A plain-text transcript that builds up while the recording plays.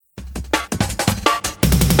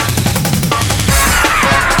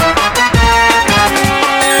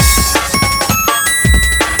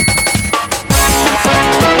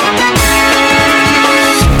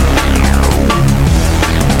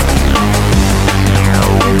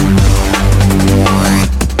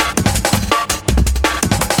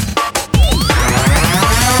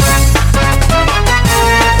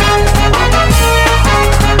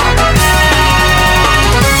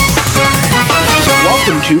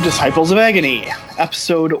Disciples of Agony,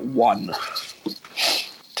 Episode 1.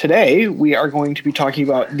 Today, we are going to be talking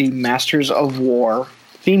about the Masters of War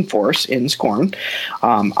theme force in Scorn.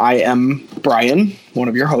 I am Brian, one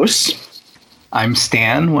of your hosts. I'm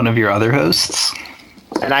Stan, one of your other hosts.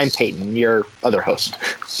 And I'm Peyton, your other host.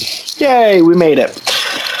 Yay, we made it.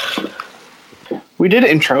 We did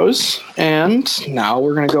intros, and now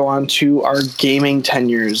we're going to go on to our gaming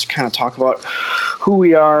tenures, kind of talk about who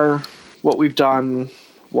we are, what we've done,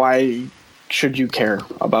 why should you care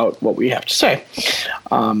about what we have to say.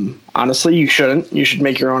 Honestly, you shouldn't. You should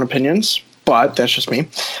make your own opinions, but that's just me.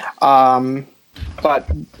 But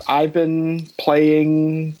I've been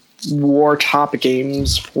playing war topic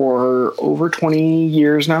games for over 20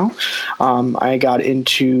 years now. I got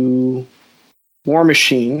into War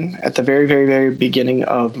Machine at the very, very, very beginning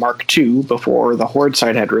of Mark II, before the Horde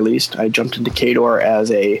side had released. I jumped into Khador as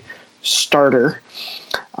a starter.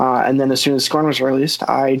 And then as soon as Scorn was released,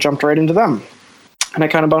 I jumped right into them. And I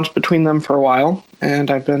kind of bounced between them for a while. And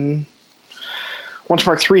I've been... Once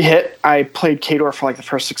Mark III hit, I played Khador for like the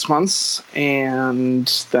first 6 months. And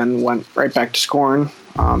then went right back to Scorn.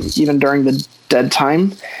 Even during the dead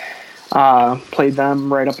time. Played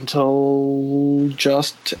them right up until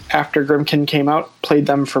just after Grimkin came out. Played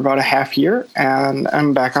them for about a half year. And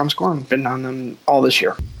I'm back on Scorn. Been on them all this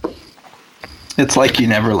year. It's like you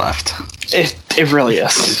never left. It really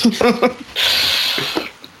is.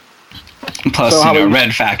 Plus, so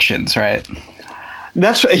red factions, right?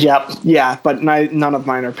 That's yeah. But none of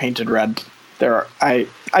mine are painted red. I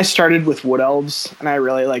started with Wood Elves, and I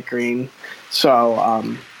really like green, so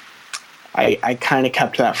I kind of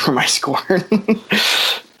kept that for my Scorn.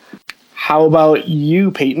 How about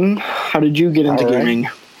you, Peyton? How did you get into gaming?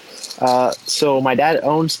 So my dad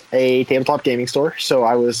owns a tabletop gaming store, so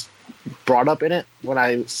I was brought up in it when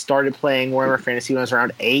I started playing Warhammer Fantasy when I was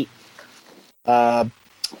around 8.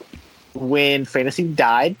 When Fantasy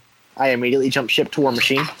died, I immediately jumped ship to War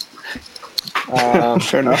Machine.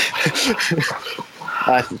 Fair enough.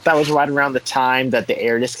 That was right around the time that the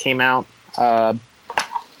Air Disc came out. I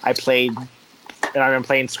played, and I've been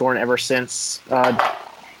playing Scorn ever since.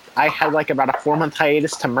 I had like about a 4-month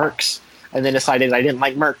hiatus to Mercs, and then decided I didn't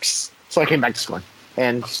like Mercs, so I came back to Scorn.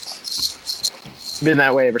 And been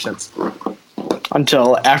that way ever since.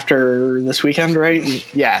 Until after this weekend, right?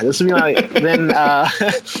 Yeah, this will be my... Then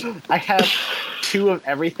I have 2 of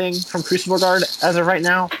everything from Crucible Guard as of right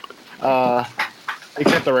now,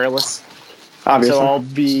 except the Rareless. Obviously. So I'll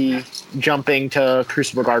be jumping to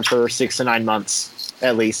Crucible Guard for 6 to 9 months,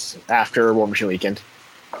 at least, after War Machine Weekend.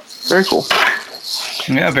 Very cool.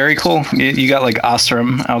 Yeah, very cool. You got like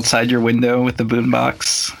Osram outside your window with the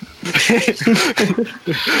boombox.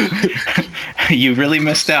 You really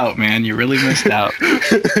missed out, man. You really missed out.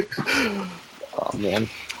 Oh, man.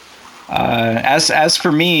 As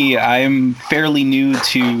for me, I'm fairly new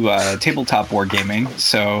to tabletop wargaming,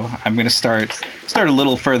 so I'm going to start a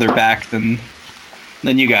little further back than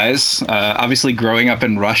you guys. Obviously, growing up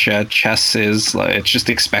in Russia, chess is it's just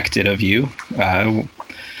expected of you.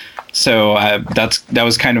 So that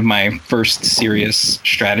was kind of my first serious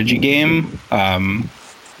strategy game,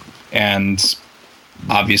 and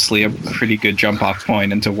obviously a pretty good jump off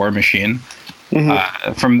point into War Machine.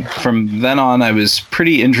 Mm-hmm. From then on, I was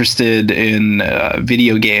pretty interested in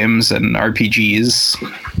video games and RPGs.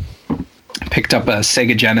 Picked up a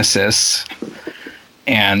Sega Genesis,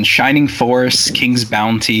 and Shining Force, King's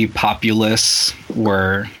Bounty, Populous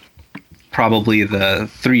were probably the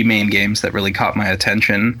 3 main games that really caught my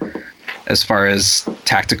attention as far as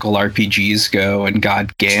tactical RPGs go and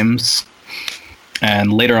God games.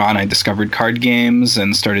 And later on, I discovered card games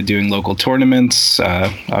and started doing local tournaments,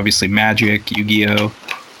 obviously Magic, Yu-Gi-Oh!,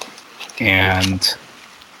 and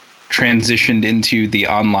transitioned into the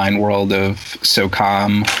online world of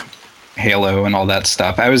SOCOM, Halo, and all that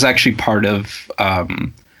stuff. I was actually part of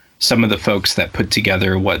some of the folks that put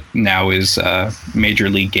together what now is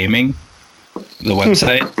Major League Gaming, the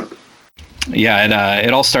website. Yeah,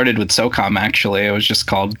 it all started with SOCOM, actually. It was just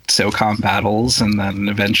called SOCOM Battles, and then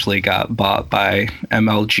eventually got bought by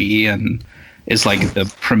MLG and is like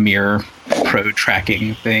the premier pro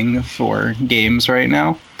tracking thing for games right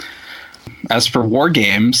now. As for war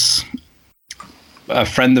games, a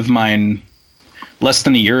friend of mine less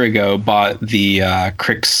than a year ago bought the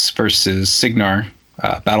Crix versus Signar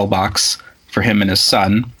battle box for him and his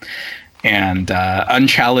son. And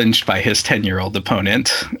unchallenged by his 10-year-old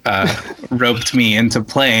opponent, roped me into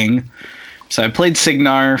playing. So I played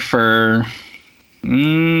Signar for,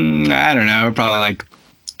 I don't know, probably like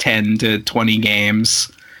 10 to 20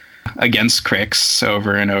 games against Crix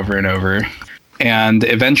over and over and over. And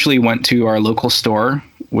eventually went to our local store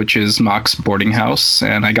which is Mock's boarding house,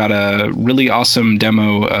 and I got a really awesome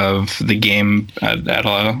demo of the game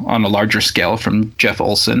on a larger scale from Jeff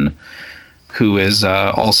Olson, who is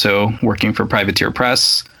also working for Privateer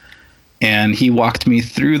Press. And he walked me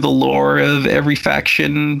through the lore of every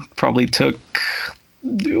faction. Probably took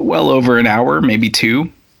well over an hour, maybe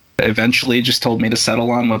 2. Eventually just told me to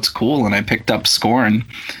settle on what's cool, and I picked up Scorn.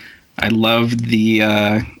 I loved the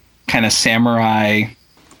kind of samurai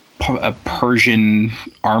Persian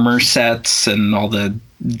armor sets and all the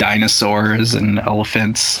dinosaurs and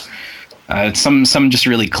elephants. Some just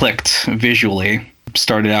really clicked visually.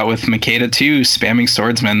 Started out with Makeda 2, spamming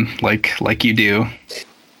swordsman like you do.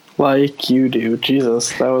 Like you do.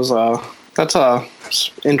 Jesus, that's a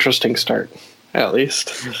interesting start, at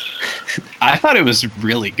least. I thought it was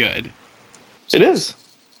really good. It is.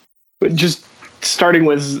 But just starting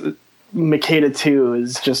with Makeda 2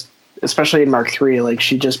 is just, especially in Mark 3, like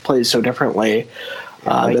she just plays so differently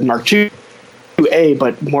than Mark 2A,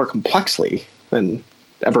 but more complexly than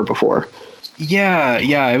ever before. Yeah,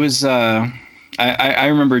 it was. I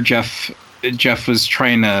remember Jeff was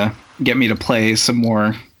trying to get me to play some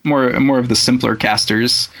more of the simpler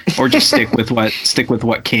casters, or just stick with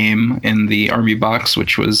what came in the army box,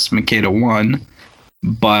 which was Makeda 1.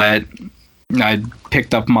 But I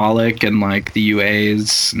picked up Malik and like the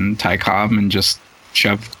UAs and Tycom and just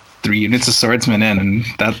shoved 3 units of swordsmen in, and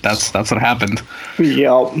that's what happened.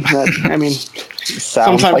 Yeah, I mean,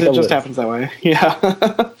 sometimes like it just happens that way.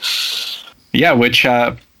 Yeah. Yeah, which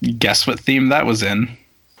guess what theme that was in?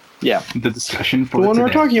 Yeah, the discussion for the one today.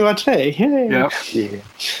 we're talking about today. Yay. Yep. Yeah.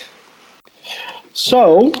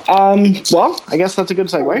 So, well, I guess that's a good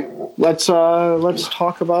segue. Let's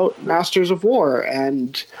talk about Masters of War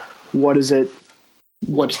and what is it?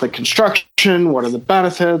 What's the construction? What are the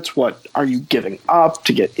benefits? What are you giving up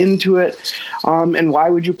to get into it? And why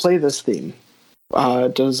would you play this theme?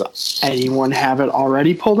 Does anyone have it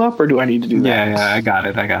already pulled up, or do I need to do that? Yeah, I got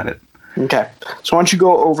it. Okay. So why don't you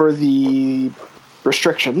go over the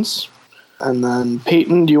restrictions, and then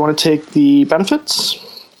Peyton, do you want to take the benefits?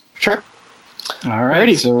 Sure. All right.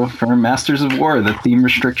 Alrighty. So for Masters of War, the theme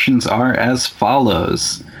restrictions are as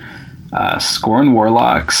follows. Scorn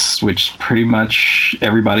Warlocks, which pretty much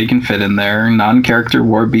everybody can fit in there. Non-character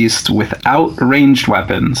War Beast without ranged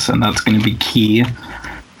weapons, and that's going to be key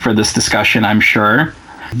for this discussion, I'm sure.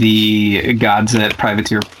 The gods at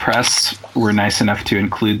Privateer Press were nice enough to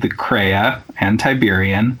include the Kreia and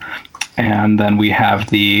Tiberian. And then we have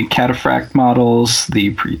the Cataphract models,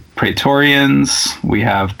 the Praetorians, we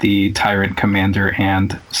have the Tyrant Commander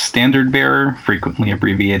and Standard Bearer, frequently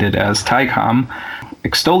abbreviated as TICOM,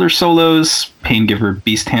 Extoller Solos, Paingiver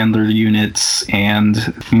Beast Handler units, and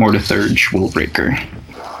Mortithurge Willbreaker.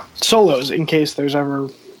 Solos, in case there's ever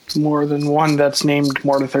more than one that's named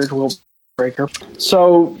Mortithurge Willbreaker.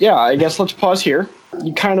 So, yeah, I guess let's pause here.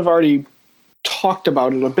 You kind of already talked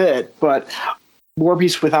about it a bit, but War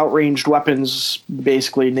Beast without ranged weapons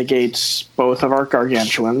basically negates both of our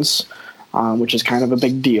Gargantuans, which is kind of a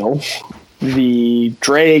big deal. The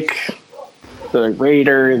Drake, the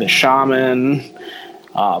Raider, the Shaman,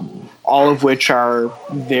 all of which are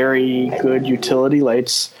very good utility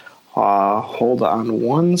lights. Hold on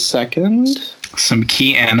 1 second. Some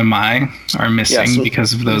key animi are missing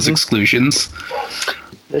because of those exclusions.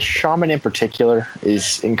 The Shaman in particular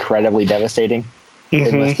is incredibly devastating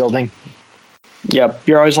in this building. Yep,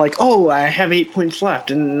 you're always like, oh, I have 8 points left,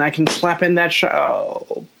 and I can slap in that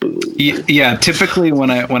Oh, boo. Yeah, typically when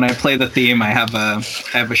I play the theme, I have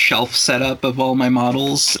a shelf set up of all my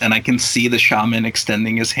models, and I can see the shaman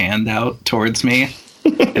extending his hand out towards me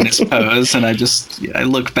in his pose, and I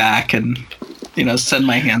look back and send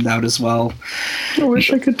my hand out as well. I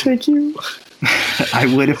wish I could take you.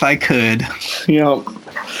 I would if I could. Yep.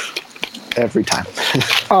 Every time.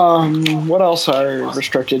 What else are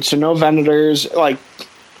restricted? So no Venators. Like,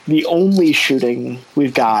 the only shooting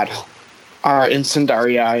we've got are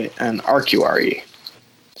Incendarii and Arcuari.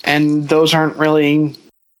 And those aren't really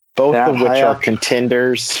both that of which high are up.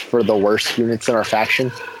 Contenders for the worst units in our faction.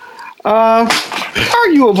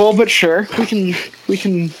 Arguable, but sure. We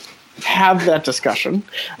can have that discussion.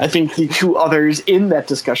 I think the 2 others in that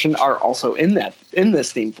discussion are also in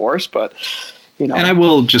this theme force, but And I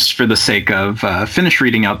will, just for the sake of finish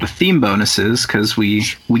reading out the theme bonuses, because we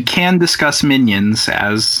can discuss minions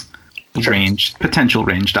as potential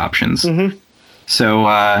ranged options. Mm-hmm.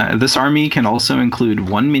 So this army can also include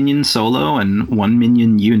 1 minion solo and 1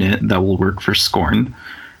 minion unit that will work for Scorn.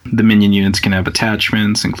 The minion units can have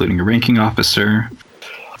attachments, including a ranking officer.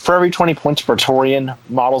 For every 20 points Praetorian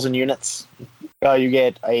models and units, you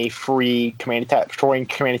get a free Praetorian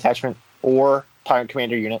command attachment or Tyrant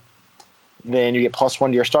Commander unit. Then you get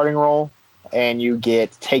 +1 to your starting roll, and you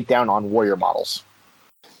get takedown on warrior models.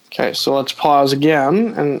 Okay, so let's pause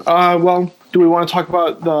again. And, do we want to talk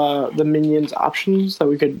about the minions options that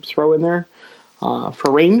we could throw in there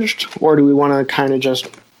for ranged? Or do we want to kind of just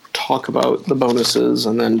talk about the bonuses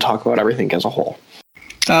and then talk about everything as a whole?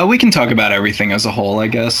 We can talk about everything as a whole, I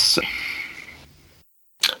guess.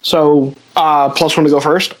 So, +1 to go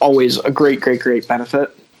first, always a great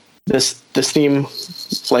benefit. This theme,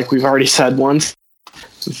 like we've already said once,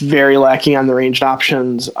 very lacking on the ranged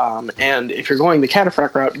options, and if you're going the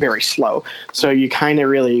Cataphract route, very slow. So you kind of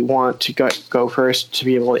really want to go first to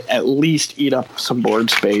be able to at least eat up some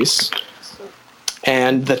board space.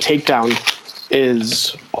 And the takedown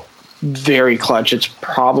is very clutch. It's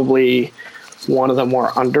probably one of the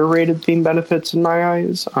more underrated theme benefits in my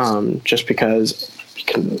eyes, just because you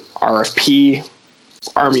can RFP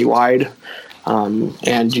army-wide,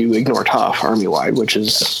 and you ignore tough army-wide, which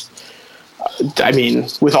is... I mean,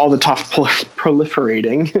 with all the tough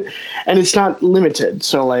proliferating, and it's not limited.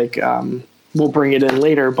 So, like, we'll bring it in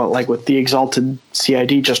later, but like with the Exalted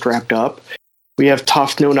CID just wrapped up, we have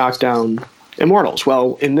tough, no knockdown immortals.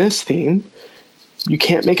 Well, in this theme, you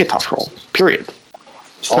can't make a tough roll. Period.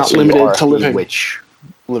 It's also not limited RFP, to living, which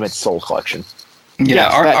limits soul collection.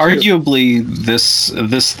 Yeah, Yes, arguably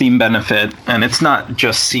this theme benefit, and it's not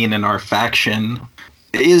just seen in our faction,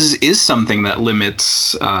 is something that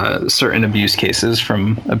limits certain abuse cases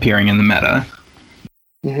from appearing in the meta.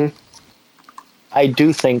 Mm-hmm. I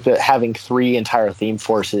do think that having 3 entire theme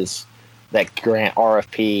forces that grant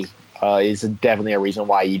RFP is definitely a reason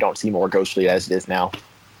why you don't see more Ghostly as it is now.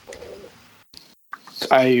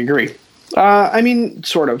 I agree. I mean,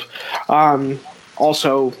 sort of.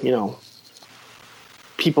 Also,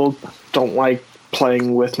 people don't like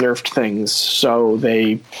playing with nerfed things, so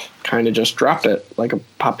they kind of just dropped it like a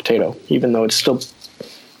hot potato, even though it's still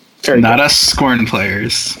very Not good. us Scorn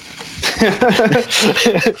players.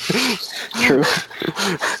 True.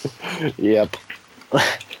 Yep.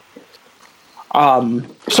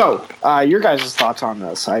 So, your guys' thoughts on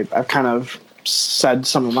this? I've kind of said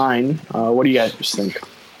some of mine. What do you guys think?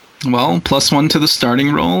 Well, +1 to the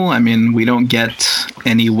starting roll. I mean, we don't get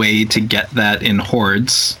any way to get that in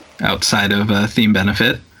hordes outside of a theme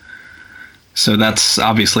benefit. So that's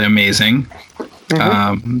obviously amazing.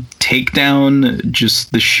 Mm-hmm. Takedown,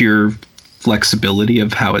 just the sheer flexibility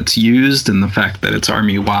of how it's used and the fact that it's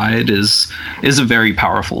army-wide is a very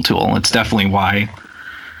powerful tool. It's definitely why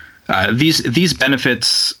these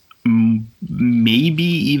benefits, maybe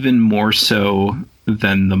even more so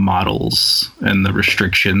than the models and the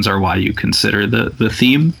restrictions, are why you consider the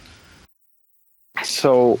theme.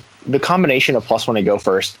 So the combination of +1 to go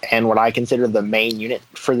first and what I consider the main unit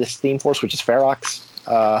for this theme force, which is Ferox,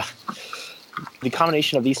 the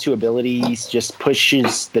combination of these two abilities just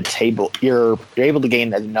pushes the table. You're able to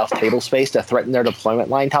gain enough table space to threaten their deployment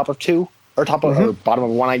line top of 2 or top of or bottom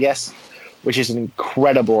of 1, I guess, which is an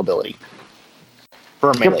incredible ability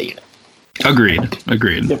for a melee unit.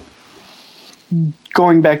 Agreed. Yep.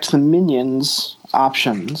 Going back to the minions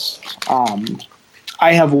options,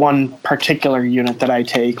 I have one particular unit that I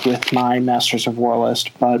take with my Masters of War list,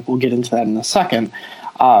 but we'll get into that in a second.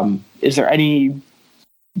 Is there any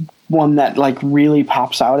one that like really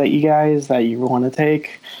pops out at you guys that you want to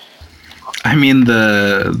take? I mean,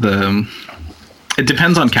 it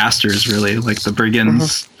depends on casters, really. Like the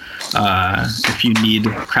Brigands, if you need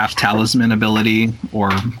Craft Talisman ability or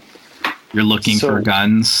you're looking for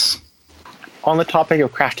guns. On the topic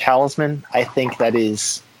of Craft Talisman, I think that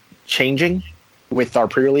is changing with our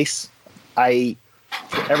pre-release. Every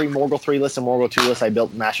Morgul 3 list and Morgul 2 list I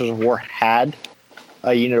built Masters of War had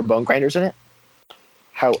a unit of Bone Grinders in it.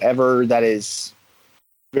 However, that is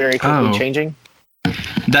very quickly changing.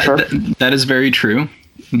 That is very true.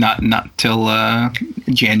 Not till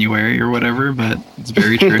January or whatever, but it's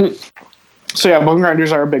very true. So yeah, Bone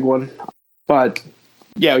Grinders are a big one. But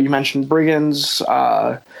yeah, you mentioned Brigands.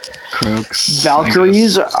 Crooks.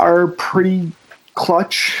 Valkyries are pretty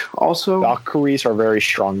clutch also. Valkyries are very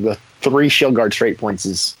strong. The 3 shield guard straight points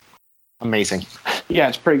is amazing. Yeah,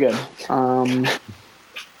 it's pretty good.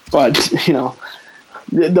 But,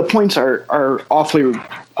 the points are awfully...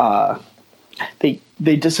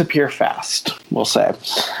 They disappear fast, we'll say.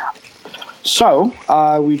 So,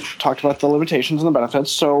 we've talked about the limitations and the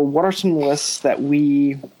benefits. So, what are some lists that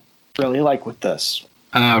we really like with this?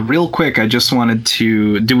 Real quick, I just wanted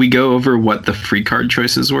to... Did we go over what the free card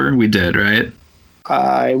choices were? We did, right?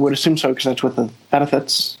 I would assume so, because that's with the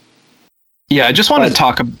benefits. Yeah, I just want to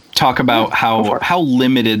talk about how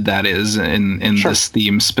limited that is in this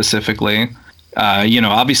theme specifically.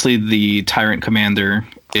 Obviously the Tyrant Commander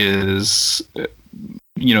is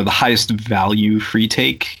the highest value free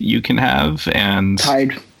take you can have, and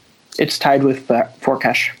it's tied with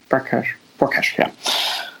Forecash. Yeah.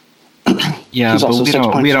 Yeah, He's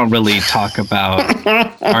but we don't really talk about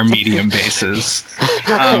our medium bases.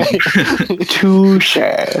 Touche.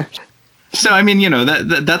 So I mean,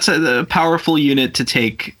 that's a powerful unit to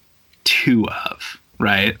take 2 of,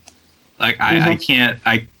 right? Like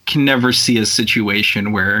I can never see a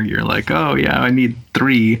situation where you're like, oh yeah, I need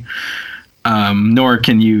 3, nor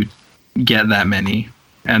can you get that many.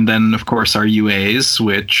 And then of course our UAs,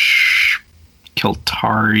 which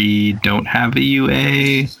Kiltari don't have a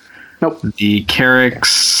UA. Nope. The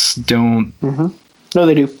Carracks don't. Mm-hmm. No,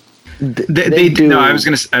 they do. They do. No, I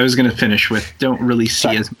was gonna finish with don't really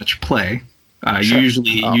see as much play. Sure.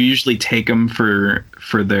 You usually take them for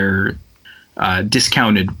their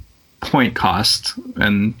discounted point cost,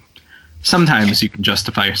 and sometimes you can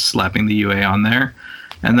justify slapping the UA on there.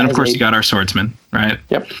 And then of course you got our swordsman, right?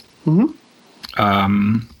 Yep.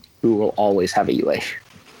 Mm-hmm. Who will always have a UA.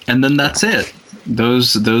 And then that's it.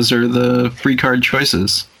 Those are the free card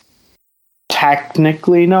choices.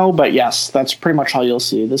 Technically, no, but yes, that's pretty much all you'll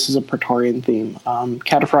see. This is a Praetorian theme.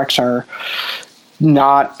 Cataphracts are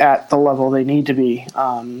not at the level they need to be,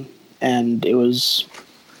 and it was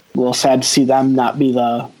a little sad to see them not be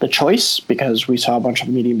the choice, because we saw a bunch of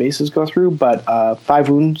medium bases go through, but 5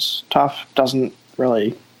 wounds tough doesn't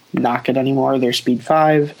really knock it anymore. They're speed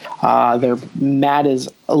 5. Their mat is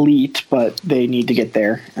elite, but they need to get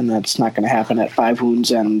there, and that's not going to happen at 5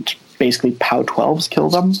 wounds, and basically POW 12s kill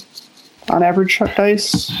them on average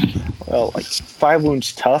dice. Well, like 5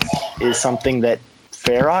 wounds tough is something that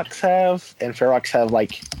Ferox have, and Ferox have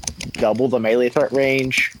like double the melee threat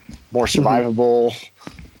range, more survivable,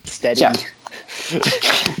 steady. Yeah.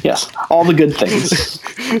 Yes, all the good things.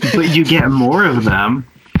 But you get more of them.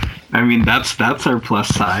 I mean, that's our plus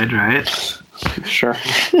side, right? Sure.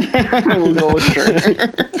 We'll go with sure.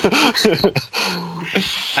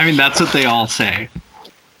 I mean, that's what they all say.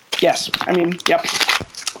 Yes. I mean, yep.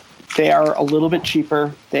 They are a little bit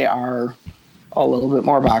cheaper. They are a little bit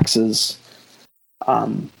more boxes.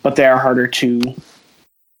 But they are harder to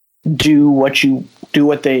do what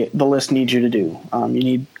the list needs you to do. You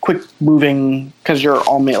need quick moving, because you're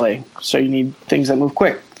all melee. So you need things that move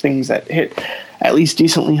quick, things that hit at least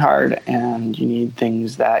decently hard, and you need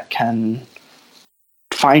things that can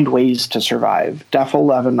find ways to survive. Def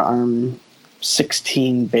 11 arm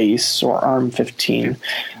 16 base, or arm 15.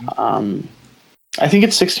 I think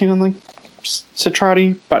it's 16 on the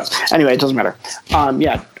Citrati, but anyway, it doesn't matter.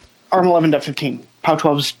 Yeah, arm 11 Def 15. POW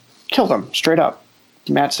 12s kill them straight up.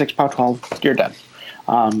 Mat 6 POW 12, you're dead.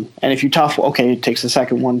 And if you tough, okay, it takes the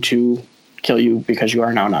second one to kill you because you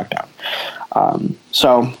are now knocked down.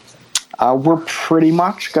 So we're pretty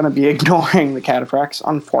much going to be ignoring the Cataphracts,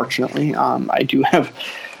 unfortunately. I do have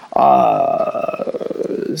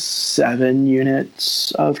 7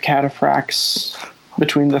 units of Cataphracts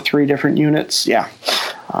between the 3 different units. Yeah.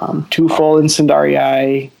 2 full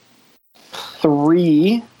Incendiarii,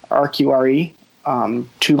 3 RQRE,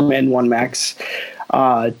 2 min, 1 max,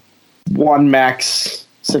 1 max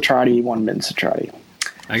Citrati, 1 min Citrati.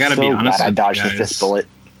 I gotta be honest. I dodged the fist bullet.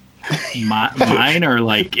 Mine are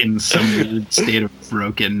like in some weird state of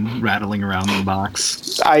broken, rattling around the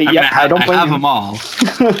box. I don't have them all,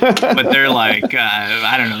 but they're like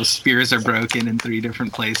I don't know. Spears are broken in 3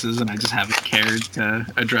 different places, and I just haven't cared to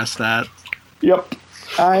address that. Yep,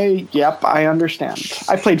 I understand.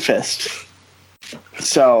 I played Fist,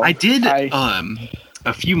 so I did.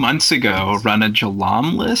 A few months ago, run a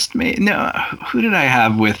Jalam list. Who did I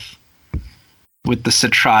have with the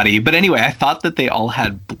Citrati? But anyway, I thought that they all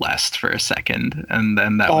had Blessed for a second, and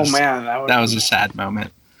then that was a sad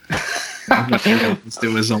moment.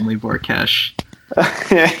 It was only Vorkesh.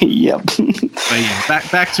 Yep. But yeah,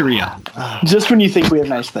 back to reality. Just when you think we have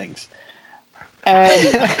nice things. And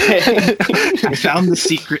I found the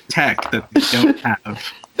secret tech that we don't have.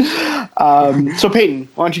 So Peyton,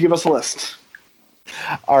 why don't you give us a list?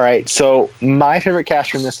 All right, so my favorite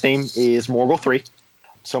caster in this theme is Morgul 3.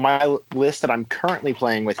 So my list that I'm currently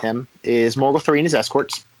playing with him is Morgul 3 and his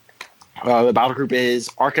escorts. The battle group is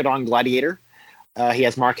Archidon Gladiator. He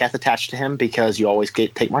has Marketh attached to him because you always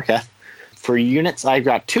take Marketh. For units, I've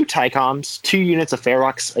got 2 Tycoms, 2 units of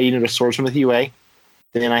Ferox, a unit of Swordsman with UA.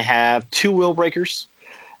 Then I have 2 Willbreakers,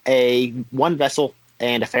 1 Vessel,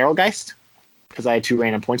 and a Feralgeist, because I had 2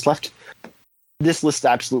 random points left. This list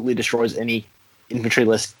absolutely destroys any infantry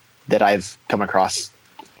list that I've come across.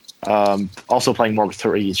 Also playing Morgul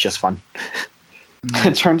 3 is just fun.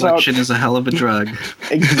 It turns out is a hell of a drug.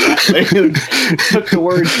 Exactly. Took the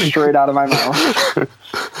words straight out of my mouth.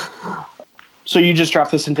 So you just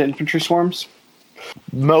drop this into infantry swarms?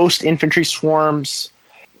 Most infantry swarms,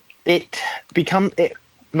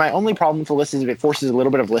 my only problem with the list is it forces a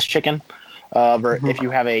little bit of list chicken. If you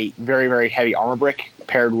have a very, very heavy armor brick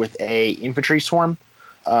paired with a infantry swarm,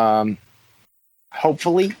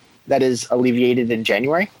 hopefully that is alleviated in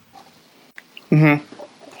January. Mm-hmm.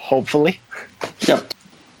 Hopefully. Yep.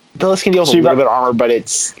 The list can deal with a little bit of armor, but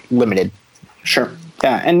it's limited. Sure.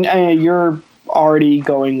 Yeah, and you're already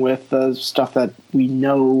going with the stuff that we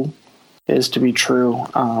know is to be true.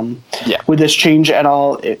 Would this change at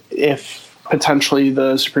all if potentially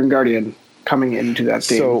the Supreme Guardian coming into that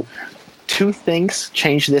theme? So, two things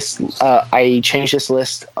change this. I changed this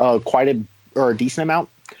list a decent amount.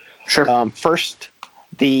 Sure. First,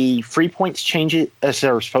 the free points change it as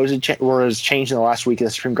was changed in the last week of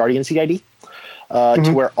the Supreme Guardian CID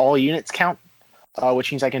to where all units count,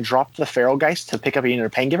 which means I can drop the Feral Geist to pick up a unit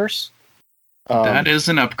of Paingivers. That is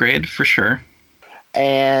an upgrade for sure.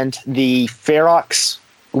 And the Ferox,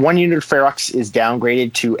 one unit of Ferox is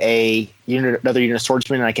downgraded to another unit of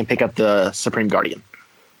Swordsman, and I can pick up the Supreme Guardian,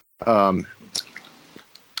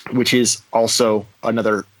 which is also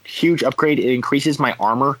another huge upgrade. It increases my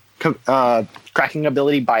armor cracking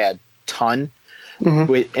ability by a ton.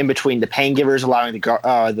 In between the Paingivers allowing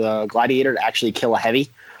the Gladiator to actually kill a heavy,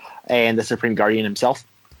 and the Supreme Guardian himself.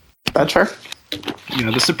 That's fair.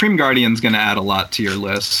 Yeah, the Supreme Guardian's going to add a lot to your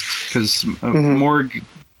list because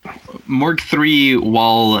Morg 3,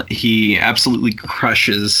 while he absolutely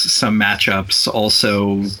crushes some matchups,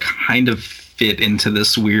 also kind of fit into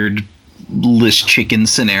this weird list chicken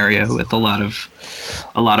scenario with a lot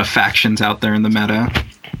of factions out there in the meta.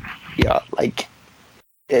 Yeah, like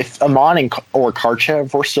if Amon or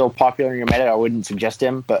Karchev were still popular in your meta, I wouldn't suggest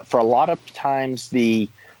him. But for a lot of times, the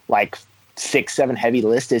 6-7 heavy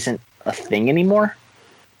list isn't a thing anymore.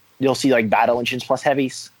 You'll see battle engines plus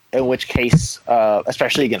heavies, in which case,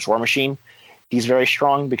 especially against War Machine, he's very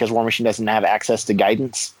strong because War Machine doesn't have access to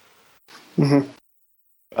guidance. And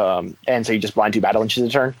so you just blind 2 battle engines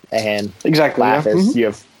a turn and laugh as you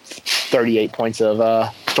have 38 points of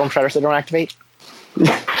Stormstriders that don't activate.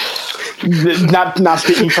 Not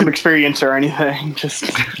speaking from experience or anything, just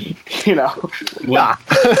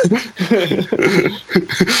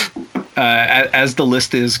As the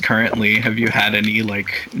list is currently, have you had any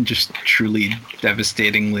just truly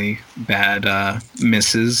devastatingly bad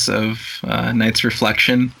misses of Knight's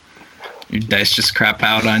Reflection? Your dice just crap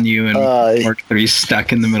out on you, and Mark 3's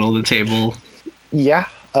stuck in the middle of the table. Yeah,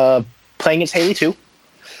 playing against Haley 2,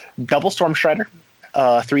 double Stormstrider,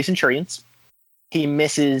 3 Centurions. He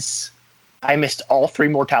misses. I missed all 3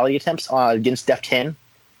 mortality attempts against Def 10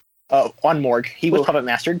 on Morg. He was Puppet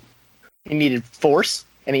Mastered. He needed Force,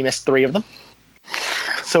 and he missed 3 of them.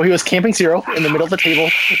 So he was camping 0 in the middle of the table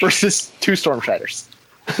versus 2 Stormstriders.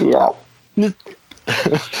 Yeah.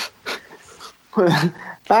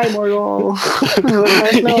 Bye, Morgul.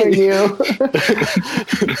 Nice knowing you.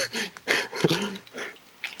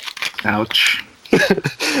 Ouch.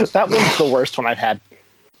 That one's the worst one I've had.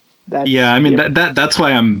 That's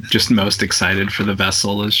why I'm just most excited for the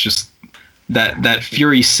Vessel. Is just that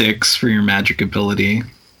Fury 6 for your magic ability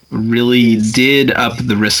really did up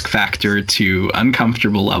the risk factor to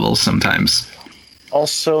uncomfortable levels sometimes.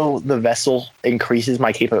 Also, the Vessel increases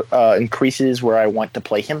my increases where I want to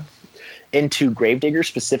play him. Into Gravedigger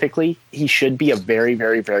specifically, he should be a very,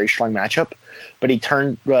 very, very strong matchup, but he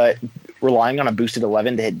turned relying on a boosted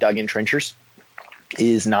 11 to hit Dug-in Trenchers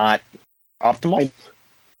is not optimal.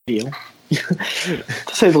 Deal,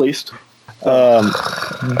 to say the least.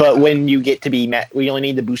 But when you get to be we only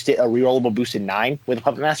need to boost it a rerollable boosted 9 with a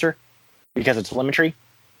Puppet Master because it's telemetry.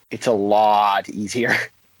 It's a lot easier.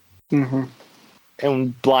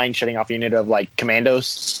 And blind shutting off a unit of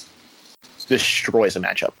commandos destroys a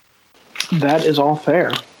matchup. That is all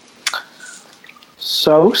fair.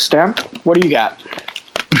 So, Stamp, what do you got?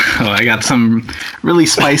 Oh, I got some really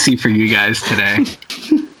spicy for you guys today.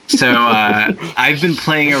 So I've been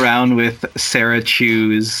playing around with Sarah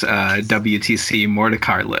Chu's WTC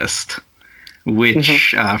Mordekar list,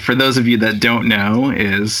 which, for those of you that don't know,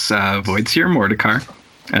 is Voidseer Mordekar.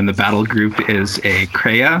 And the battle group is a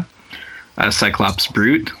Kreia, a Cyclops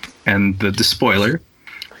Brute, and the Despoiler.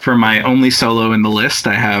 For my only solo in the list,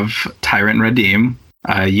 I have Tyrant Radim,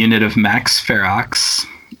 a unit of Max Ferox,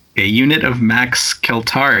 a unit of Max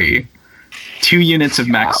Keltari, 2 units of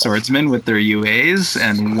Max Swordsman with their UAs,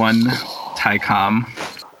 and 1 Tycom.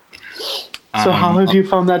 So how have you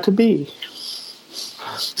found that to be?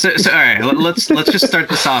 So all right, let's just start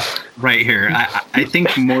this off right here. I think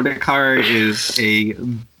Mordekar is a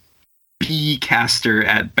B caster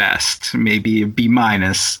at best, maybe a B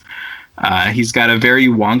minus. He's got a very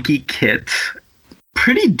wonky kit,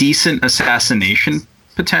 pretty decent assassination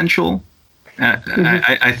potential.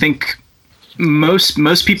 I think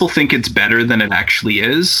most people think it's better than it actually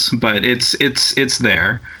is, but it's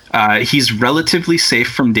there. He's relatively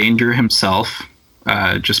safe from danger himself,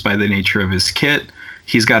 just by the nature of his kit.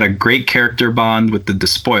 He's got a great character bond with the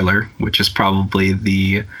Despoiler, which is probably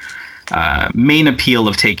the main appeal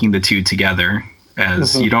of taking the two together,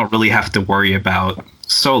 as you don't really have to worry about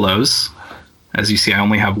solos. As you see, I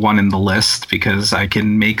only have one in the list because I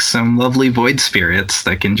can make some lovely void spirits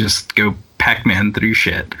that can just go Pac-Man through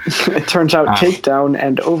shit. It turns out takedown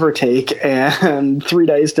and overtake and 3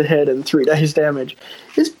 dice to hit and 3 dice damage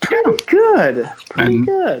is pretty good. Pretty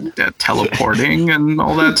good. Teleporting and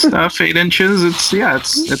all that stuff, 8 inches.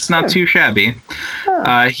 It's not too shabby.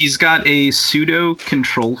 He's got a pseudo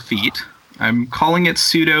control feat. I'm calling it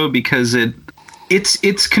pseudo because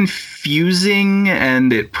it's confusing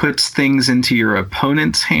and it puts things into your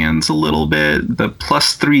opponent's hands a little bit. The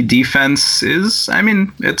 +3 defense is,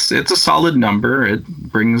 it's a solid number. It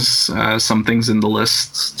brings some things in the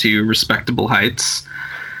lists to respectable heights.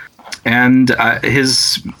 And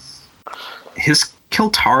his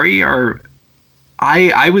Kiltari are,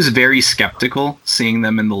 I was very skeptical seeing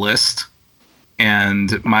them in the list.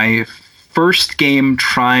 And my first game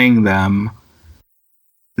trying them,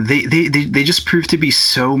 they just proved to be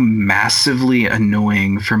so massively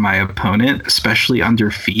annoying for my opponent, especially under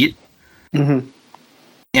feet,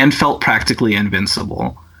 and felt practically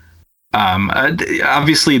invincible.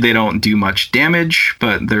 Obviously, they don't do much damage,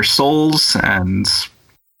 but they're souls, and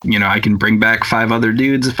I can bring back 5 other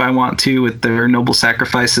dudes if I want to with their noble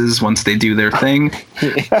sacrifices once they do their thing.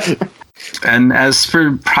 And as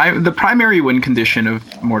for the primary win condition of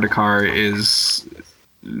Mordekar is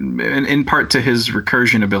in part to his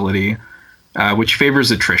recursion ability, which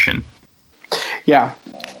favors attrition. Yeah.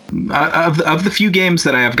 Of the few games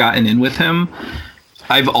that I have gotten in with him,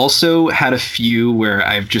 I've also had a few where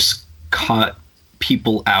I've just caught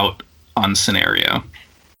people out on scenario.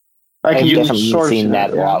 I've definitely seen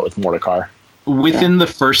that a lot with Mordekar. Within the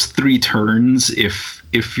first 3 turns,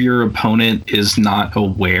 if your opponent is not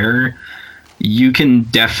aware, you can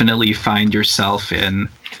definitely find yourself in,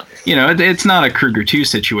 it's not a Kruger 2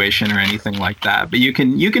 situation or anything like that, but you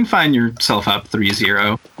can find yourself up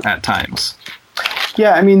 3-0 at times.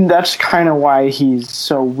 Yeah, that's kind of why he's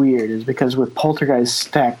so weird, is because with Poltergeist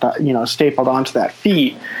stapled onto that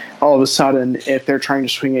feat, all of a sudden, if they're trying to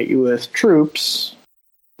swing at you with troops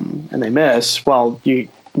and they miss, well, you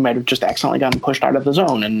might have just accidentally gotten pushed out of the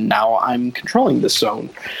zone, and now I'm controlling this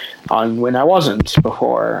zone when I wasn't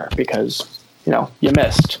before because, you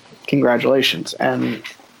missed. Congratulations. And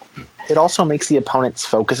it also makes the opponent's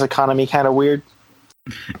focus economy kind of weird.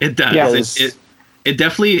 It does. Yeah, it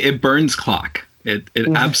definitely burns clock. It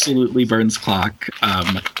absolutely burns clock.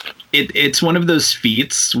 It's one of those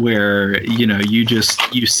feats where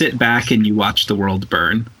you sit back and you watch the world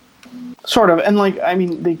burn. Sort of, and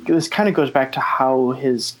this kind of goes back to how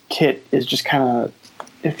his kit is just kind of,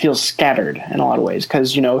 it feels scattered in a lot of ways,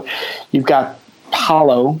 because you've got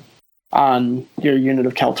Hollow on your unit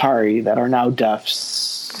of Keltari that are now def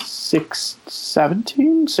 16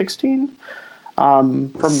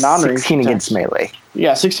 from non-ranged 16 against melee.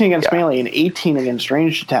 Yeah, 16 against melee and 18 against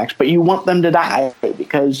ranged attacks, but you want them to die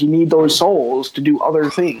because you need those souls to do other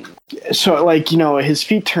things. So, his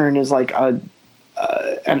feat turn is like an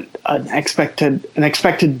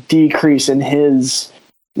expected decrease in his,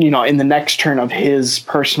 in the next turn of his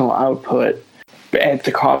personal output at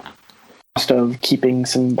the cost of keeping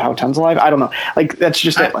some Powtons alive. I don't know. That's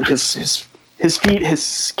just it. His feat,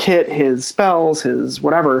 his kit, his spells, his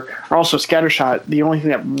whatever are also scattershot. The only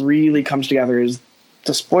thing that really comes together is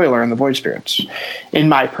the Spoiler and the Void Spirits, in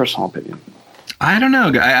my personal opinion. I don't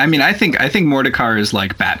know. I think Mordekar is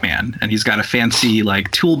like Batman, and he's got a fancy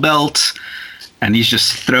tool belt, and he's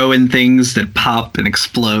just throwing things that pop and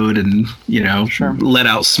explode and, let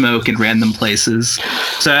out smoke in random places.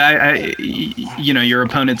 So, your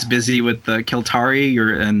opponent's busy with the Kiltari,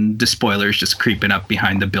 and Despoiler's just creeping up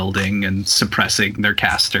behind the building and suppressing their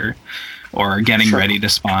caster or getting ready to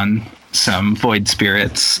spawn some Void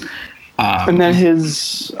Spirits. And then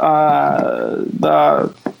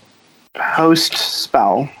the Host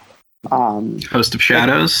spell. Host of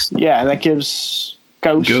Shadows? Yeah, that gives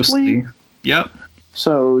Ghostly. Yep.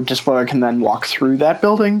 So Despoiler can then walk through that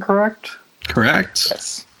building, correct? Correct.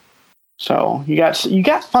 Yes. So you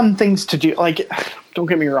got fun things to do. Don't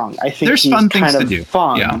get me wrong. I think there's fun things to do.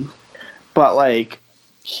 Fun, yeah. But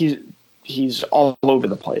he's all over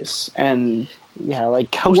the place, and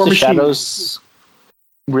Host of Shadows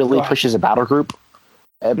really pushes a battle group,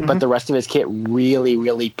 but the rest of his kit really,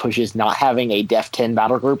 really pushes not having a Def 10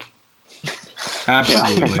 battle group.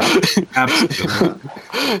 Absolutely. Absolutely.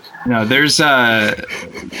 No, there's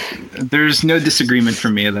no disagreement for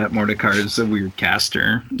me that Mordekar is a weird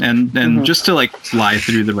caster. And just to like fly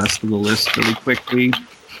through the rest of the list really quickly,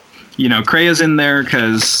 you know, Krea's in there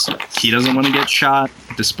because he doesn't want to get shot.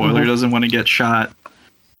 Despoiler doesn't want to get shot.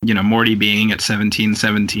 You know, Morty being at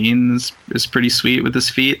 17/17 is pretty sweet with his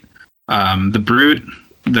feat. The Brute,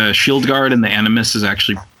 the Shield Guard, and the Animus is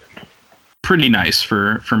actually pretty nice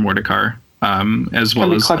for Mordekar. As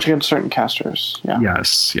well as clutch against certain casters. Yeah.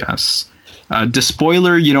 Yes.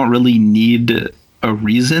 Despoiler, you don't really need a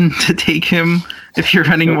reason to take him. If you're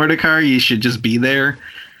running Mordekar, you should just be there.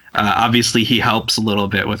 Obviously, he helps a little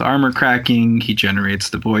bit with armor cracking. He generates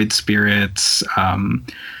the Void Spirits.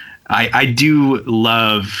 I do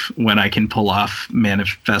love when I can pull off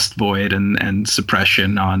Manifest Void and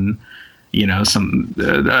Suppression on, you know, some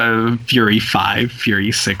Fury 5,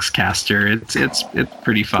 Fury 6 caster. It's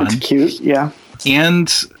pretty fun. It's cute, yeah.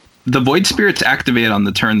 And the Void Spirits activate on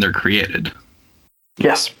the turn they're created.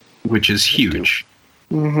 Yes. Which is huge.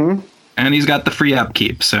 Mm-hmm. And he's got the free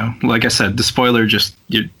upkeep. So, like I said, Despoiler, just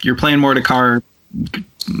you're playing Mordekar.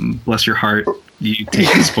 Bless your heart. You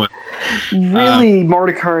take Despoiler. Really,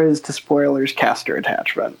 Mordekar is Despoiler's caster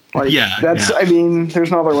attachment. Like, that's. I mean,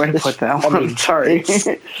 there's no other way to put that one. Sorry.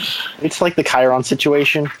 It's like the Chiron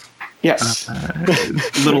situation. Yes.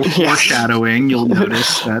 Little foreshadowing. You'll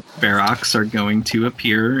notice that Ferox are going to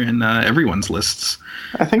appear in everyone's lists.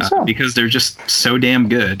 I think so. Because they're just so damn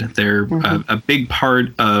good. They're a big part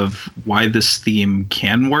of why this theme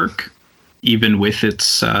can work, even with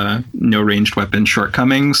its no ranged weapon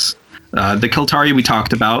shortcomings. The Keltari we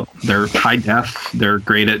talked about, they're high def, they're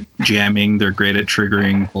great at jamming, they're great at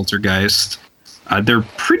triggering Poltergeist. They're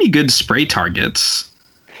pretty good spray targets.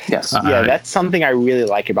 Yes. Yeah, that's something I really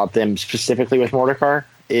like about them, specifically with Mordekar,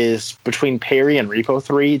 is between Parry and Repo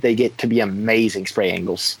 3, they get to be amazing spray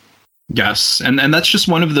angles. Yes, and that's just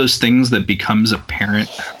one of those things that becomes apparent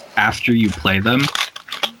after you play them.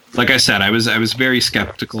 Like I said, I was very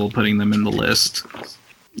skeptical putting them in the list.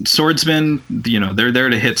 Swordsmen, you know, they're there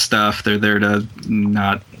to hit stuff. They're there to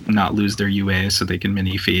not lose their UA so they can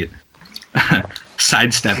mini feat.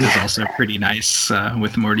 Sidestep is also pretty nice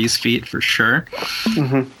with Morty's feat for sure.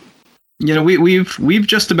 You know, we've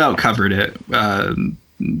just about covered it.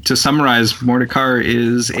 To summarize, Mordekar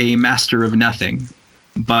is a master of nothing,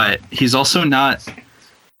 but he's also not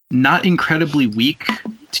incredibly weak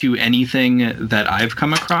to anything that I've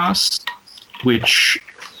come across, which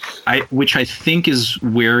I think is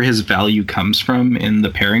where his value comes from in the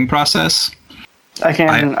pairing process. I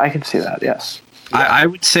can see that. Yes. I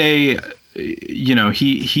would say, you know,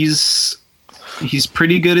 he's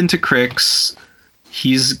pretty good into Crix.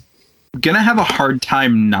 He's gonna have a hard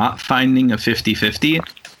time not finding a 50-50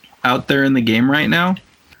 out there in the game right now.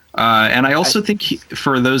 And I also think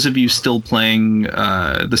for those of you still playing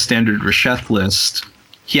the standard Resheth list,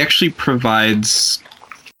 he actually provides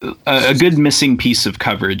a good missing piece of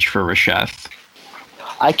coverage for Resheth.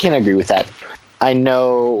 I can agree with that. I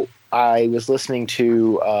know I was listening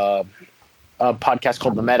to a podcast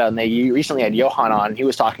called The Meta, and they recently had Johan on. He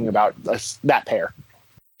was talking about that pair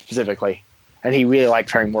specifically, and he really liked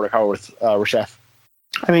pairing Mordekar with Resheth.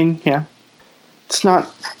 I mean, yeah. It's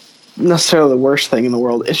not necessarily the worst thing in the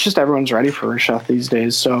world. It's just everyone's ready for Resheth these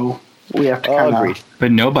days, so we have to kind of... Agreed.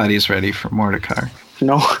 But nobody's ready for Mordekar.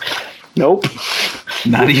 Nope.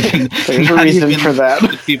 Not even. There's a reason for that.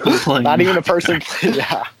 People playing. Not even a person.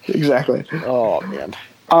 Yeah. Exactly. Oh man.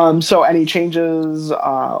 So any changes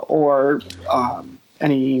or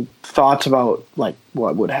any thoughts about like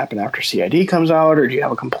what would happen after CID comes out, or do you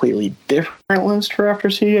have a completely different list for after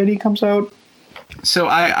CID comes out? So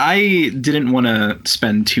I didn't want to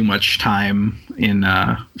spend too much time in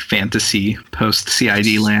fantasy post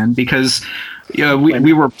CID land because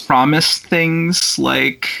we were promised things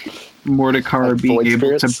like Mordekar being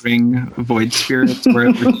able to bring Void Spirits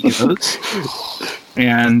wherever he goes.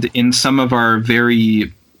 And in some of our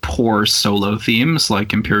very poor solo themes,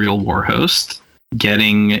 like Imperial Warhost,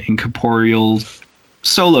 getting incorporeal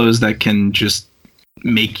solos that can just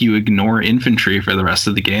make you ignore infantry for the rest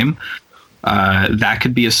of the game. That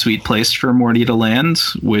could be a sweet place for Morty to land,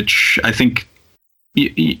 which I think,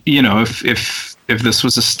 you know, if this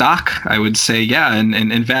was a stock, I would say, yeah, and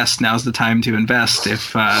invest. Now's the time to invest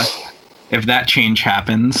if that change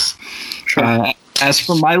happens. Sure. As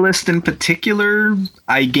for my list in particular,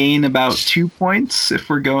 I gain about 2 points if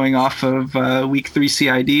we're going off of week 3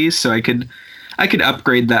 CID, so I could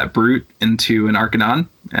upgrade that Brute into an Arcanon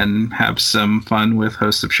and have some fun with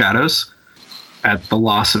Host of Shadows at the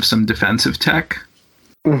loss of some defensive tech.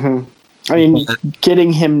 I mean,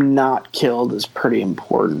 getting him not killed is pretty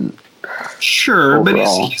important. Sure, but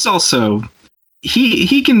overall. he's also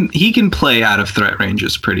he can play out of threat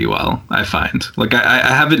ranges pretty well. I find like I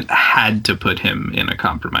haven't had to put him in a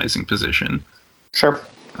compromising position. Sure.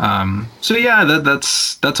 So yeah,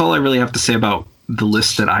 that's all I really have to say about the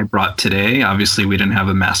list that I brought today. Obviously, we didn't have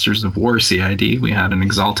a Masters of War CID. We had an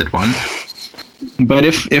Exalted one. But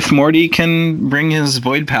if Morty can bring his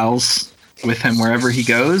Void Pals with him wherever he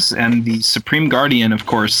goes, and the Supreme Guardian, of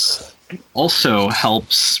course, also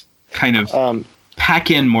helps kind of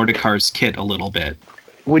pack in Mordekar's kit a little bit.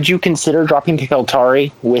 Would you consider dropping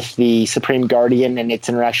Keltari with the Supreme Guardian and its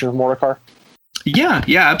interaction with Mordekar? Yeah,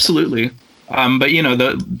 absolutely. But you know,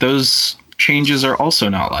 those changes are also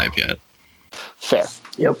not live yet. Fair.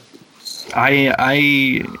 Yep.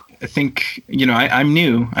 I think, you know, I'm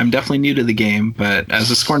new. I'm definitely new to the game, but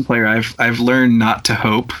as a Scorn player, I've learned not to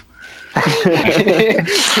hope.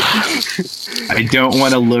 I don't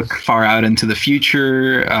want to look far out into the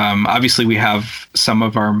future. Obviously, we have some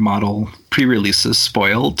of our model pre-releases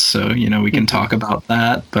spoiled, so you know we can talk about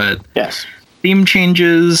that. But Yes. theme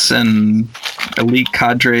changes and elite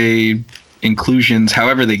cadre inclusions,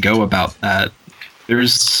 however they go about that,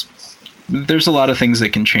 there's a lot of things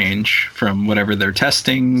that can change from whatever they're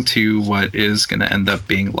testing to what is going to end up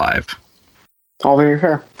being live. All very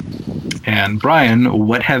fair. And Brian,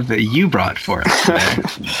 what have you brought for us today?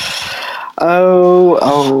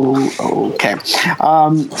 Okay.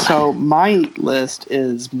 So my list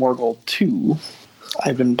is Morgul 2.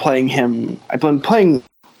 I've been playing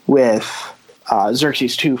with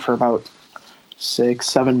Xerxes 2 for about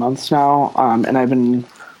 6-7 months now, and I've been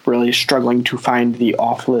really struggling to find the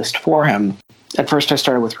off list for him. At first I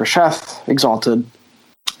started with Rasheth Exalted,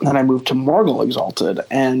 then I moved to Morgul Exalted,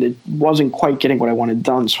 and it wasn't quite getting what I wanted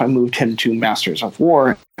done, so I moved him to Masters of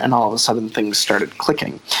War, and all of a sudden things started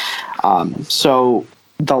clicking. So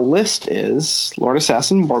the list is Lord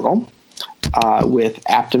Assassin Morgul, with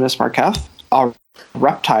Aptimus Marketh, a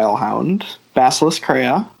Reptile Hound, Basilisk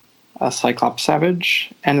Kreia, a Cyclops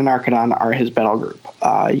Savage, and an Archidon are his battle group.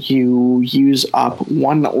 You use up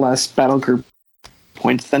one less battle group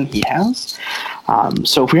points than he has.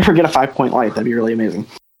 So if we ever get a 5-point light, that'd be really amazing.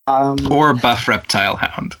 Or buff Reptile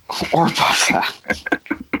Hound. Or buff that.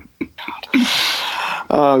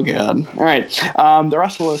 Oh, God. All right. The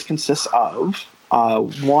rest of the list consists of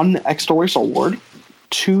 1 Extoller Soul Ward,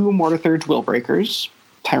 2 Mortarthurge Willbreakers,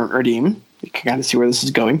 Tyrant Redeem. You can kind of see where this is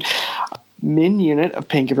going. Min unit of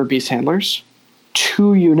Paingiver Beast Handlers,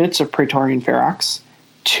 2 units of Praetorian Ferox,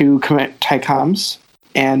 2 Tycoms,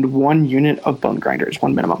 and 1 unit of Bone Grinders,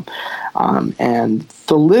 1 minimum. And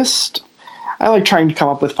the list, I like trying to come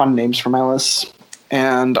up with fun names for my lists,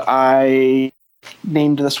 and I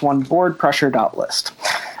named this one Board Pressure List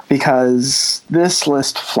because this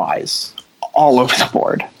list flies all over the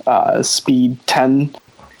board. Speed 10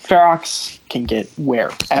 Ferox can get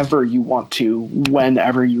wherever you want to,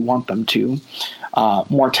 whenever you want them to.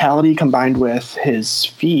 Mortality combined with his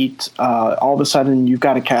feet, all of a sudden you've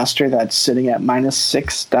got a caster that's sitting at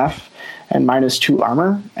 -6 def and -2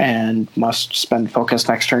 armor and must spend focus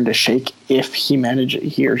next turn to shake if he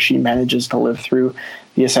or she manages to live through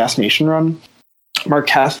the assassination run.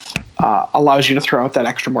 Marketh allows you to throw out that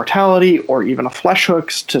extra mortality or even a flesh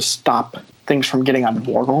hooks to stop things from getting on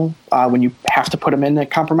Morgul when you have to put him in a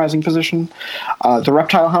compromising position. The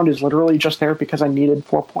Reptile Hound is literally just there because I needed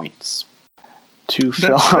 4 points to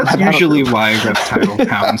fill out. That's usually why Reptile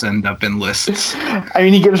Hounds end up in lists. I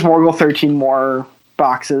mean, he gives Morgul 13 more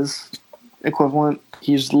boxes equivalent.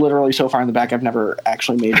 He's literally so far in the back, I've never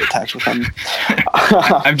actually made attacks with him.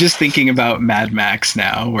 I'm just thinking about Mad Max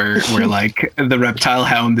now, where like the Reptile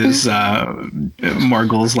Hound is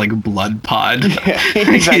Morgul's like blood pod. Yeah,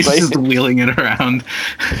 exactly. He's just wheeling it around.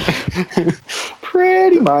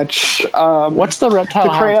 Pretty much. What's the Reptile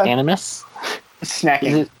the Hound's animus?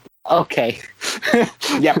 Snacking. Okay.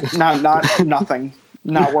 Yep. Not nothing.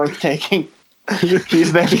 Not worth taking.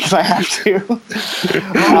 He's there because I have to.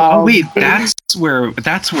 Oh wait, that's where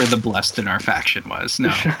the blessed in our faction was.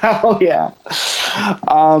 No. Oh yeah.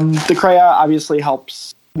 The Kreia obviously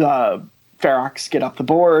helps the Ferox get up the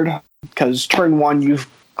board because turn 1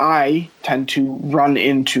 I tend to run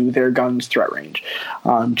into their guns threat range.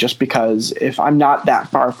 Just because if I'm not that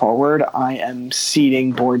far forward, I am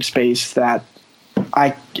ceding board space that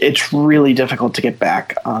it's really difficult to get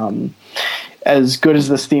back. As good as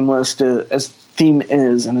this theme list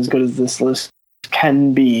is, and as good as this list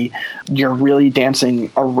can be, you're really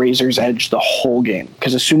dancing a razor's edge the whole game.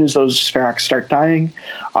 Because as soon as those Ferox start dying,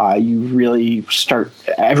 you really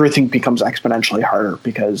everything becomes exponentially harder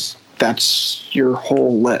because that's your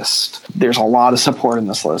whole list. There's a lot of support in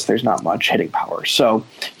this list. There's not much hitting power. So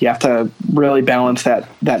you have to really balance that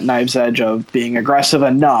knife's edge of being aggressive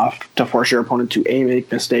enough to force your opponent to A,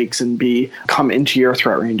 make mistakes, and B, come into your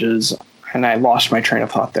threat ranges. And I lost my train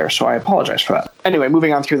of thought there, so I apologize for that. Anyway,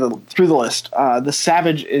 moving on through the list. The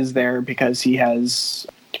Savage is there because he has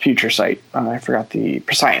Future Sight. I forgot the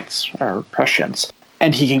Prescience, or Prescience.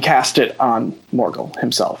 And he can cast it on Morgul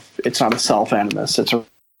himself. It's not a self-animus, it's a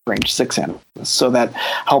range 6 animus. So that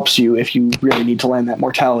helps you if you really need to land that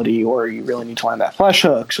mortality, or you really need to land that flesh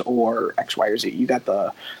hooks, or X, Y, or Z. You got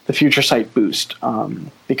the Future Sight boost,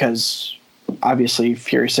 because obviously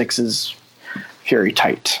Fury 6 is Fury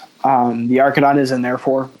tight. The Archidon is in there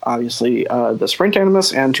for, obviously, the Sprint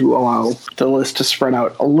animus, and to allow the list to spread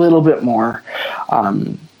out a little bit more.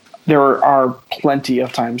 There are plenty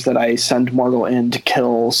of times that I send Morgul in to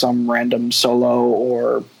kill some random solo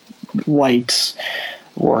or light,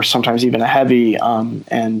 or sometimes even a heavy,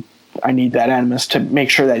 and I need that animus to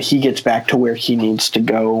make sure that he gets back to where he needs to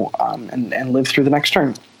go, and live through the next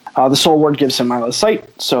turn. The Soul Ward gives him Eyeless Sight,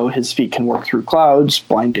 so his feet can work through clouds,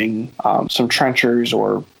 blinding some trenchers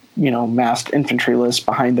or massed infantry lists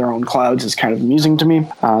behind their own clouds is kind of amusing to me.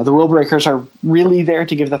 The Will Breakers are really there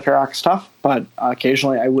to give the Ferox tough, but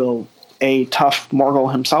occasionally I will A, tough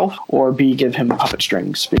Morgul himself, or B, give him puppet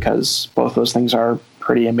strings, because both those things are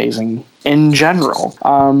pretty amazing in general.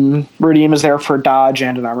 Rudim is there for dodge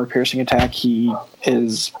and an armor-piercing attack. He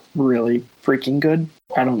is really freaking good.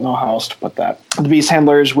 I don't know how else to put that. The Beast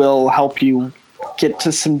Handlers will help you get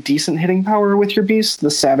to some decent hitting power with your beast. The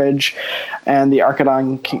Savage and the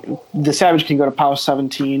Archidon, the Savage can go to POW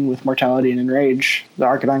 17 with Mortality and Enrage. The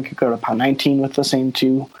Archidon can go to POW 19 with the same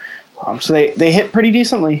two. So they hit pretty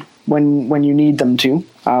decently when you need them to.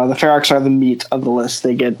 The Ferox are the meat of the list.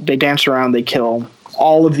 They dance around, they kill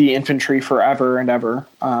all of the infantry forever and ever,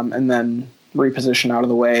 and then reposition out of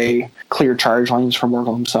the way, clear charge lanes for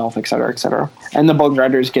Morgul himself, etc., etc. And the Bug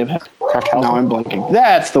Riders give him... Now I'm blinking.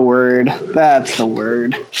 That's the word.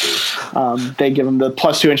 They give him the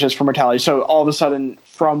 +2 inches for mortality. So all of a sudden,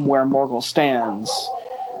 from where Morgul stands,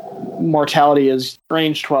 mortality is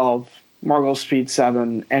range 12, Morgul speed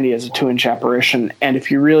 7, and he has a 2-inch apparition. And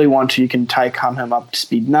if you really want to, you can Tycom him up to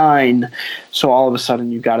speed 9. So all of a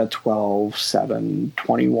sudden, you've got a 12, 7,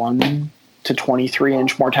 21 to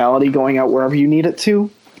 23-inch mortality going out wherever you need it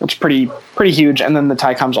to. It's pretty huge. And then the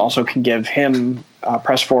Tycoms also can give him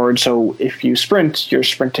press forward. So if you sprint, you're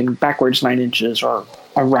sprinting backwards 9 inches or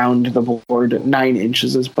around the board 9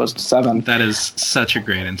 inches as opposed to 7. That is such a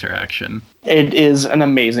great interaction. It is an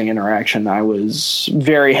amazing interaction. I was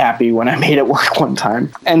very happy when I made it work one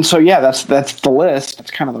time. And so, yeah, that's the list. That's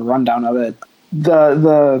kind of the rundown of it.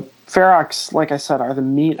 The Ferox, like I said, are the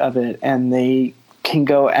meat of it, and they can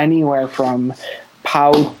go anywhere from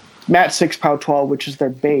Mat 6, POW 12, which is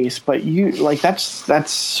their base, but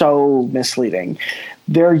that's so misleading.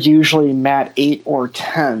 They're usually Mat 8 or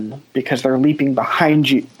 10 because they're leaping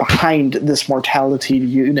behind this mortality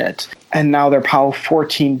unit, and now they're POW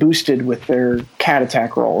 14 boosted with their cat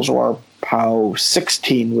attack rolls, or POW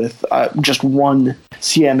 16 with just one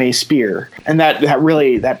CMA spear, and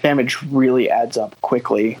that damage really adds up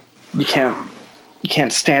quickly. You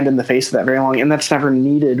can't stand in the face of that very long, and that's never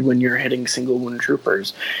needed when you're hitting single wound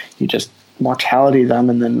troopers. You just mortality them,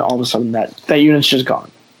 and then all of a sudden that unit's just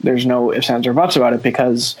gone. There's no ifs, ands, or buts about it,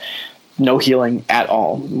 because no healing at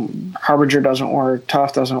all. Harbinger doesn't work,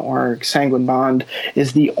 Tough doesn't work, Sanguine Bond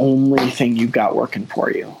is the only thing you've got working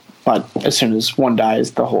for you. But as soon as one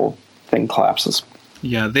dies, the whole thing collapses.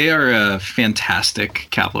 Yeah, they are a fantastic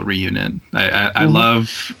cavalry unit. I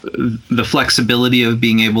love the flexibility of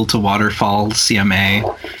being able to waterfall CMA,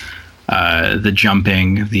 the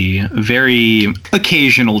jumping, the very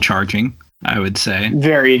occasional charging, I would say.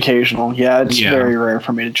 Very occasional. Yeah, it's very rare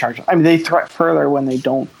for me to charge. I mean, they threat further when they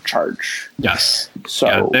don't charge. Yes.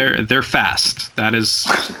 So yeah, they're fast.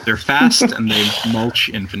 They're fast, and they mulch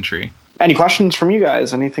infantry. Any questions from you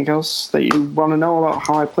guys? Anything else that you want to know about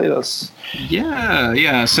how I play this?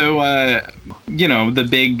 Yeah. So, the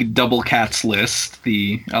big double cats list,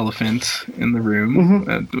 the elephant in the room,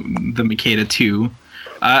 the Makeda 2.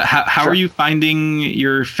 How are you finding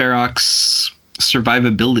your Ferox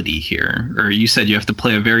survivability here? Or you said you have to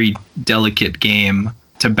play a very delicate game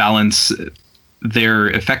to balance their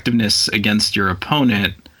effectiveness against your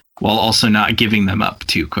opponent while also not giving them up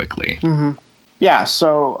too quickly. Mm-hmm. Yeah,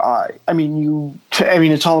 so,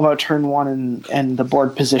 it's all about turn 1 and the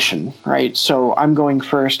board position, right? So I'm going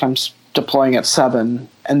first, I'm deploying at 7,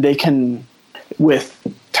 and they can, with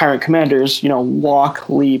Tyrant Commanders, walk,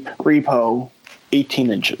 leap, repo, 18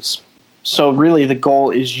 inches. So really the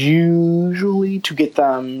goal is usually to get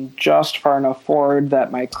them just far enough forward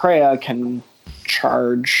that my Kreia can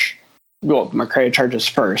charge. Well, my Kreia charges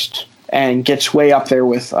first and gets way up there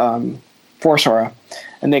with Force Aura,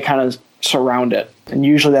 and they kind of surround it. And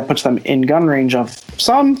usually that puts them in gun range of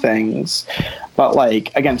some things. But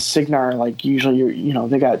like against Cygnar, like usually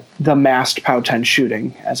they got the masked POW 10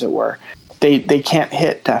 shooting, as it were. They can't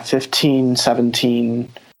hit that 15,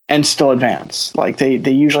 17 and still advance. Like they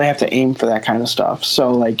usually have to aim for that kind of stuff.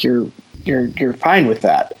 So like you're fine with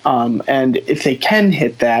that. And if they can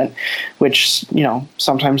hit that, which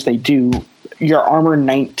sometimes they do, you're armor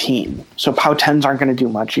 19. So POW 10s aren't going to do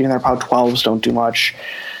much. Even their POW 12s don't do much.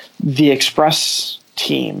 The Express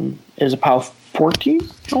team is a POW 14,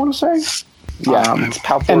 I want to say. Yeah, it's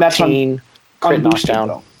POW 14. And that's crit knockdown.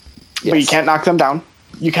 Though. Yes. But you can't knock them down.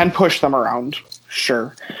 You can push them around,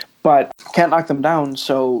 sure, but can't knock them down.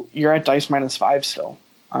 So you're at dice -5 still,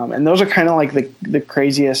 and those are kind of like the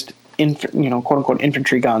craziest, quote unquote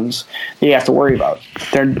infantry guns that you have to worry about.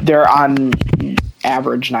 They're on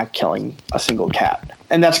average not killing a single cat,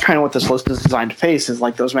 and that's kind of what this list is designed to face. Is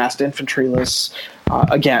like those massed infantry lists.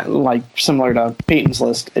 Again, like similar to Peyton's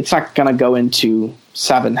list, it's not going to go into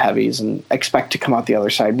 7 heavies and expect to come out the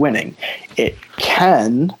other side winning. It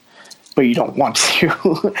can, but you don't want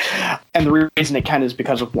to. And the reason it can is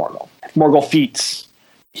because of Morgul. Morgul feats,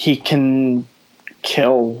 he can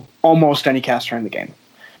kill almost any caster in the game.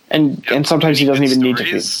 And sometimes he doesn't even need to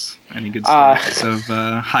feat. Any good stories of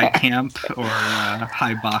high camp or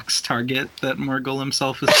high box target that Morgul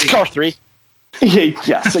himself is taking? Scar 3.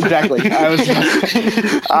 Yes, exactly.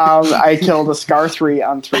 I killed a Scar 3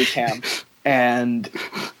 on 3 camp. And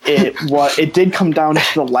it did come down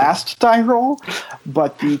to the last die roll,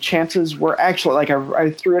 but the chances were actually like I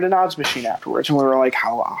threw it an odds machine afterwards, and we were like,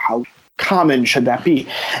 how common should that be?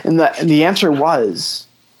 And the answer was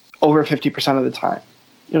over 50% of the time.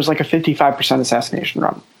 It was like a 55% assassination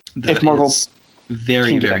run. That if Morgul is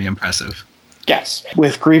very impressive. Yes,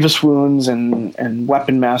 with Grievous Wounds and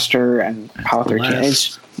Weapon Master and POW 13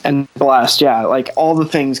 and Blast, yeah, like all the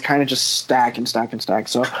things kind of just stack and stack and stack.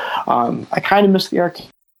 So I kind of miss the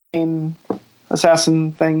Arcane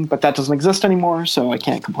Assassin thing, but that doesn't exist anymore, so I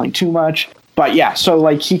can't complain too much. But yeah, so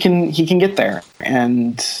like he can get there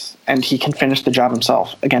and he can finish the job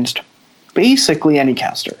himself against basically any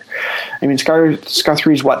caster. I mean, Scar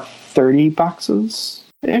 3 is what, 30 boxes?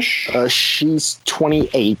 Ish. She's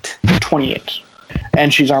 28. 28.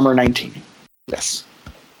 And she's armor 19. Yes.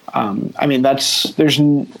 I mean, there's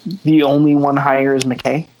the only one higher is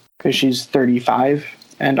McKay, because she's 35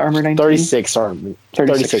 and armor 19. 36 armor.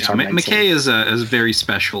 36 armor 19. McKay is a very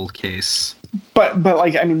special case. But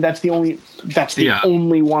like, I mean, that's the only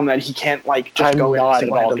one that he can't like just go in and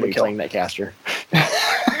single-handedly playing that caster.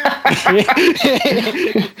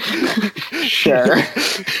 Sure.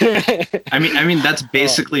 I mean that's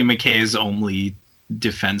basically McKay's only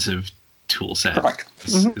defensive tool set. Correct.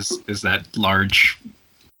 Is that large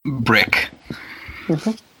brick.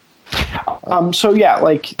 Mm-hmm. So yeah,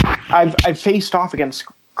 like I've faced off against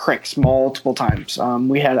Crix multiple times.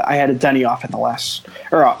 I had a Denny off at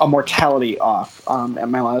a Mortality off at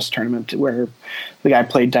my last tournament where the guy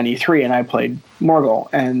played Denny 3 and I played Morgul,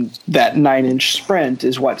 and that 9-inch sprint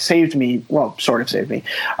is what saved me. Well, sort of saved me.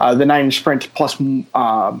 The 9-inch sprint plus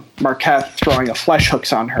Marquette throwing a flesh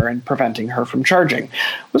hooks on her and preventing her from charging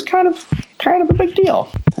was kind of a big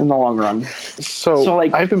deal in the long run. So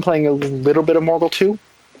like, I've been playing a little bit of Morgul too.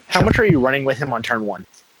 How much are you running with him on turn 1?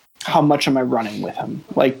 How much am I running with him?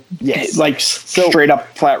 Like, yes. Like straight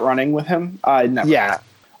up flat running with him? Never. Yeah.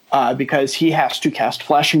 Because he has to cast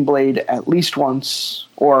Flashing Blade at least once,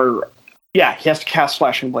 he has to cast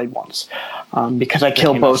Flashing Blade once. Because I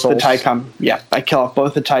kill both the Tycom. Yeah, I kill off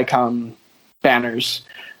both the Tycom banners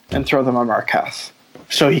and throw them on Marketh.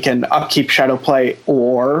 So he can upkeep Shadow Play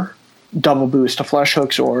or double boost a Flesh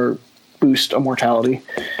Hooks or boost a Mortality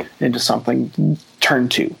into something turn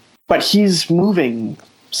 2. But he's moving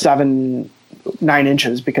 7-9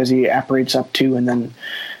 inches because he apparates up 2 and then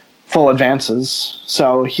full advances.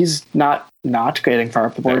 So he's not getting far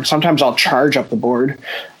up the board. Sometimes I'll charge up the board.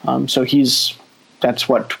 So that's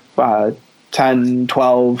what 10,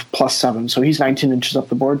 12 plus 7. So he's 19 inches up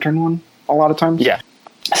the board turn 1 a lot of times. Yeah.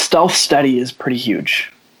 Stealth steady is pretty huge.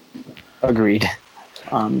 Agreed.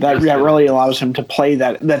 That really allows him to play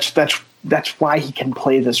that. That's why he can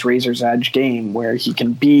play this Razor's Edge game where he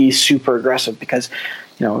can be super aggressive because,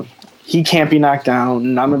 he can't be knocked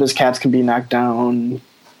down. None of his cats can be knocked down.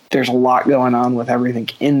 There's a lot going on with everything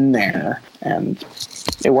in there, and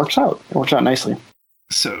it works out. It works out nicely.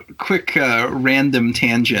 So, quick random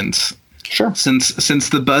tangent. Sure. Since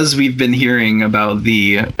the buzz we've been hearing about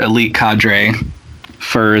the elite cadre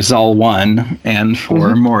for Zal 1 and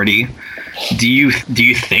for Morty, do you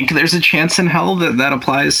think there's a chance in hell that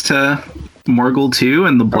applies to Morgul 2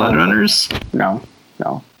 and the Blood Runners? No.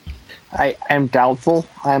 I am doubtful.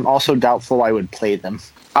 I'm also doubtful I would play them.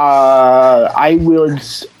 I would.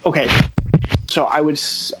 Okay. So I would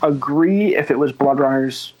agree if it was Blood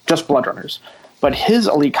Runners, just Blood Runners. But his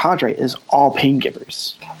elite cadre is all pain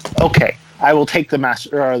givers. Okay. I will take the Master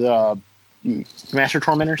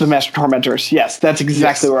Tormentors. The Master Tormentors. Yes, that's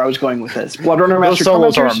exactly where I was going with this. Blood Runner Master Those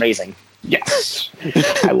solos Tormentors are amazing. Yes.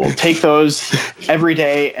 I will take those every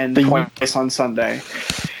day and twice on Sunday.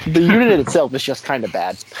 The unit itself is just kind of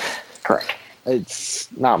bad. Correct.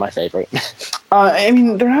 It's not my favorite. I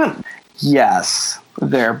mean, they're not. Yes,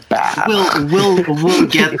 they're bad. We'll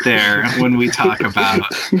get there when we talk about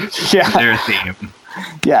their theme.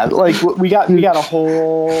 Yeah, like we got a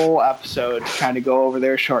whole episode to kind of go over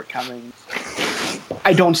their shortcomings.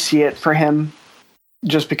 I don't see it for him,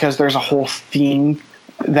 just because there's a whole theme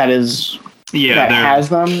that has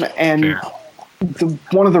them, and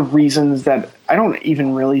one of the reasons that I don't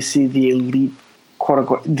even really see the elite quote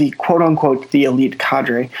unquote the elite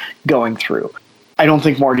cadre going through. I don't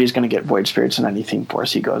think Morty is going to get Void Spirits in any theme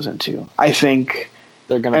force he goes into. I think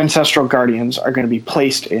Ancestral Guardians are going to be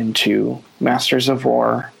placed into Masters of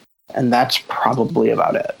War, and that's probably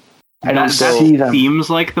about it. I don't see them.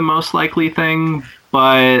 Seems like the most likely thing,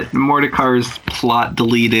 but Mordecai's plot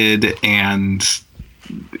deleted, and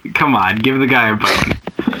come on, give the guy a bone.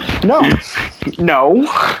 No.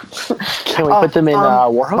 Can we put them in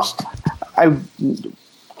Warhost?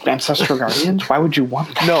 Ancestral Guardians? Why would you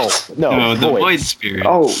want that? No, the Void Spirit.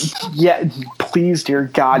 Oh, yeah. Please, dear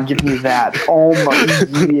God, give me that. Oh, my.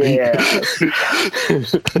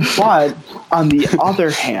 Yes. But, on the other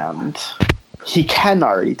hand, he can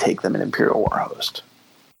already take them in Imperial Warhost.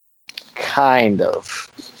 Kind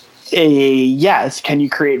of. Yes. Can you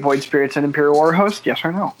create Void Spirits in Imperial Warhost? Yes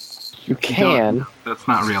or no? You can. That's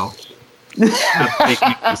not real. That's fake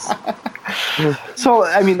news. So,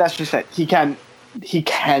 I mean, that's just it. He can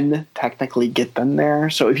technically get them there.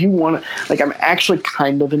 So if you want to, like, I'm actually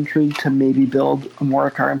kind of intrigued to maybe build a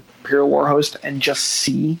Mordekar Imperial Warhost and just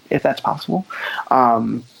see if that's possible.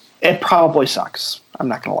 It probably sucks. I'm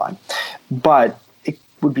not going to lie. But it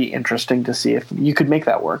would be interesting to see if you could make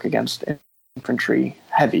that work against infantry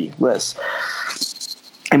heavy lists.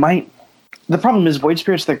 It might. The problem is Void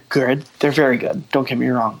Spirits, they're good. They're very good. Don't get me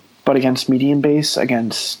wrong. But against medium base,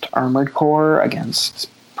 against Armored Core, against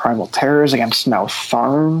Primal Terrors, against now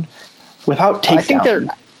Tharn, without takedown.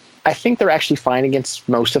 I think they're actually fine against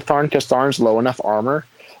most of Tharn, because Tharn's low enough armor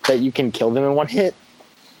that you can kill them in one hit.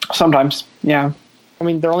 Sometimes, yeah. I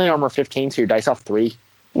mean, they're only armor 15, so your dice off 3.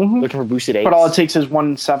 Looking for boosted 8. But all it takes is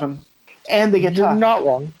 1-7. And they get tough. You're not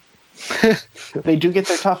wrong. They do get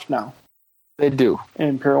their tough now. They do. In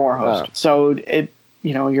Imperial Warhost. So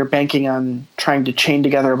you're banking on trying to chain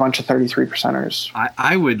together a bunch of 33%ers.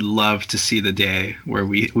 I would love to see the day where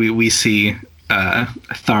we see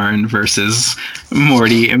Tharn versus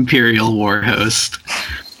Morty Imperial Warhost.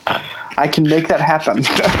 I can make that happen.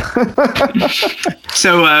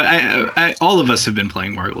 So all of us have been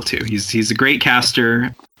playing Morgul too. He's a great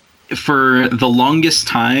caster. For the longest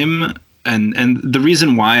time, and the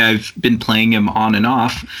reason why I've been playing him on and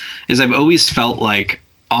off is I've always felt like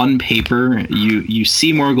on paper you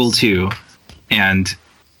see Morgul 2 and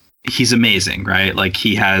he's amazing, right? Like,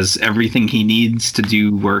 he has everything he needs to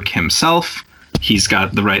do work himself. He's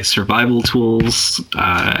got the right survival tools,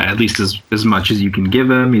 at least as much as you can give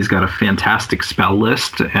him. He's got a fantastic spell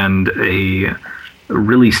list and a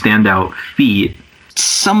really standout feat.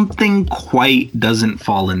 Something quite doesn't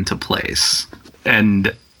fall into place.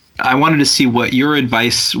 And I wanted to see what your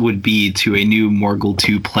advice would be to a new Morgul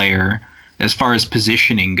 2 player as far as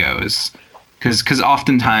positioning goes. Because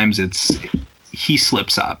oftentimes he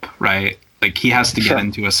slips up, right? Like, he has to get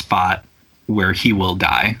into a spot where he will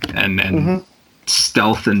die, and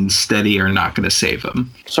stealth and steady are not going to save him.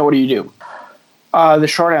 So what do you do? The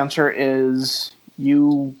short answer is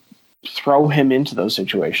you throw him into those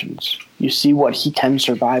situations. You see what he can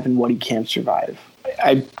survive and what he can't survive.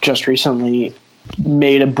 I just recently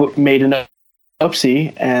made an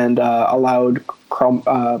oopsie and allowed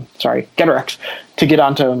Getarex to get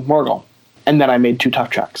onto Morgul, and then I made 2 tough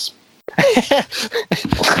checks.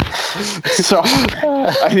 So,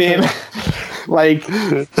 I mean, like,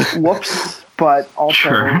 whoops. But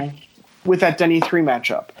also, with that Denny 3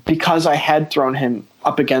 matchup, because I had thrown him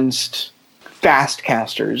up against fast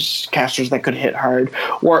casters that could hit hard,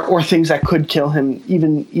 or things that could kill him,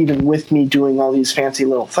 even with me doing all these fancy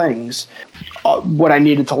little things, what I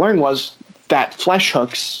needed to learn was that flesh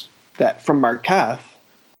hooks that from Marquette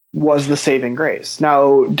was the saving grace.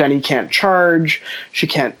 Now Denny can't charge, she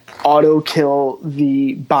can't auto kill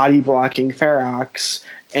the body blocking Ferox,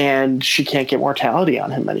 and she can't get mortality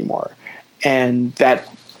on him anymore. And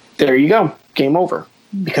there you go, game over,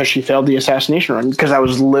 because she failed the assassination run, because that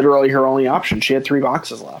was literally her only option. She had 3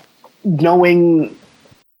 boxes left. Knowing,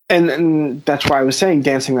 and that's why I was saying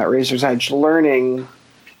dancing that razor's edge, learning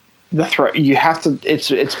the threat. You have to.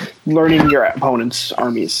 It's learning your opponent's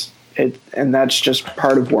armies. And that's just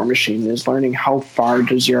part of War Machine, is learning how far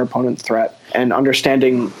does your opponent threat, and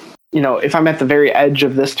understanding, if I'm at the very edge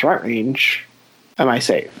of this threat range, am I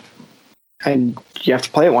safe? And you have to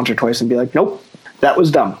play it once or twice and be like, nope, that was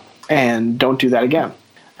dumb, and don't do that again.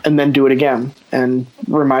 And then do it again and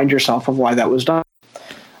remind yourself of why that was done.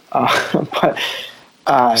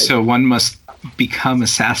 So one must become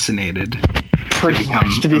assassinated. Pretty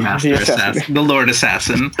much to be the Lord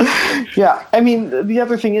Assassin. Yeah, I mean, the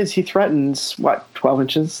other thing is he threatens, 12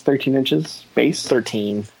 inches, 13 inches base?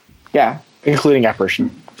 13. Yeah. Including apparition.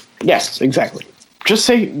 Yes, exactly. Just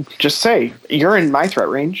say, you're in my threat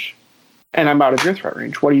range, and I'm out of your threat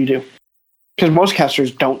range. What do you do? Because most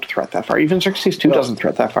casters don't threat that far. Even Xerxes 2 doesn't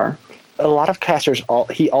threat that far. A lot of casters,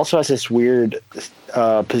 he also has this weird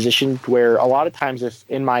position where a lot of times, if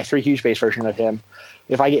in my 3 huge base version of him,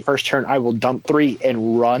 if I get first turn, I will dump 3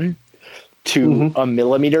 and run to a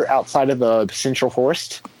millimeter outside of the central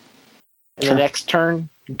forest. And the next turn,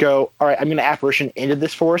 go, all right, I'm going to apparition into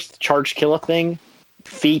this forest, charge, kill a thing,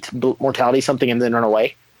 feat, mortality, something, and then run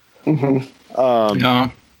away. Mm-hmm.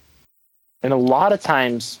 And a lot of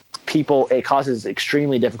times, it causes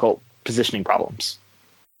extremely difficult positioning problems.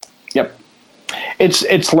 Yep.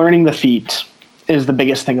 It's learning the feat is the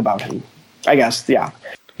biggest thing about him, I guess. Yeah.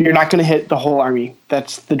 You're not going to hit the whole army.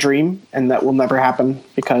 That's the dream, and that will never happen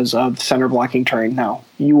because of center blocking terrain now.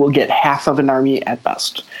 You will get half of an army at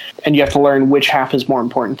best. And you have to learn which half is more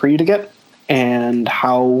important for you to get, and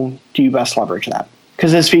how do you best leverage that.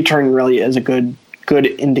 Because his feat turn really is a good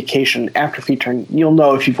indication. After feat turn, you'll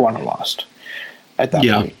know if you've won or lost at that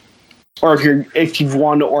point. Or if you've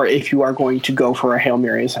won, or if you are going to go for a Hail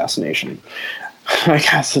Mary assassination. I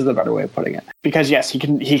guess is the better way of putting it. Because yes,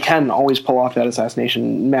 he can always pull off that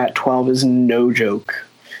assassination. Mat 12 is no joke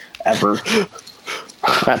ever.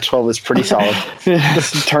 Mat 12 is pretty solid.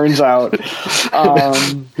 This turns out.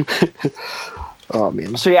 Oh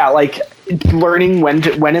man. So yeah, like learning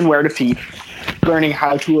when and where to feed, learning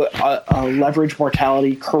how to leverage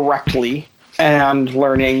mortality correctly, and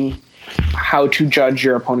learning how to judge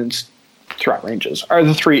your opponent's threat ranges are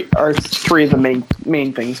three of the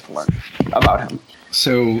main things to learn about him.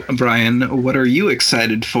 So, Brian, what are you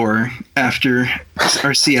excited for after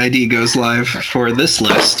our CID goes live for this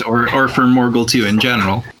list, or for Morgul 2 in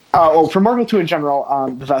general? For Morgul 2 in general,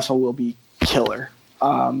 the vessel will be killer.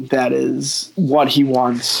 That is what he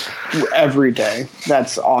wants every day.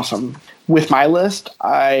 That's awesome. With my list,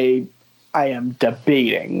 I am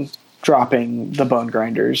debating dropping the Bone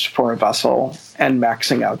Grinders for a vessel and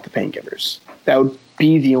maxing out the Paingivers. That would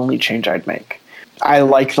be the only change I'd make. I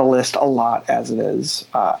like the list a lot as it is.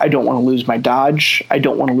 I don't want to lose my dodge. I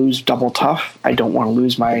don't want to lose double tough. I don't want to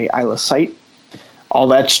lose my eyeless sight. All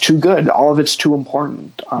that's too good. All of it's too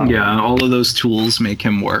important. All of those tools make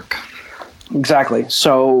him work. Exactly.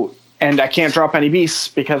 So, and I can't drop any beasts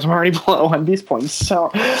because I'm already below on beast points.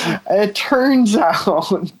 So it turns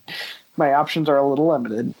out my options are a little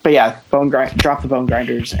limited. But yeah, drop the Bone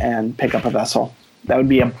Grinders and pick up a vessel. That would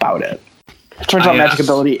be about it. It turns out Magic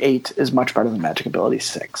Ability 8 is much better than Magic Ability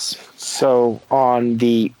 6. So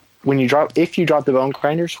if you drop the Bone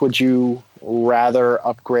Grinders, would you rather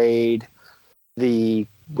upgrade the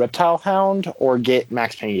Reptile Hound or get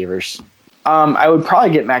Max Paingivers? I would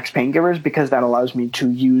probably get Max Paingivers because that allows me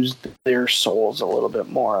to use their souls a little bit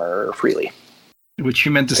more freely. What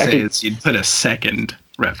you meant to say is you'd put a second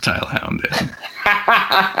Reptile Hound in.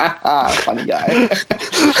 Funny guy.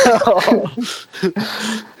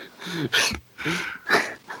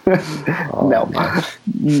 No,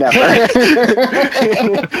 never.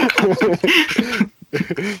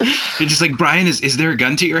 You're just like, Brian, is there a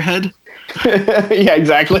gun to your head? Yeah,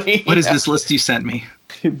 exactly. What is this list you sent me?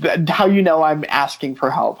 How you know I'm asking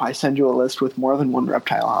for help? I send you a list with more than one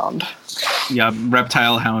Reptile Hound. Yeah,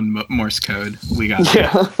 Reptile Hound Morse code. We got it.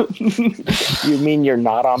 Yeah. You mean you're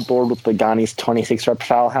not on board with the Gani's 26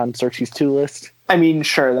 Reptile Hound Xerxes 2 list? I mean,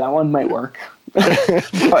 sure, that one might work.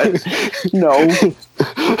 But no.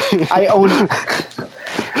 I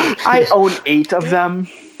own 8 of them.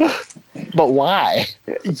 But why?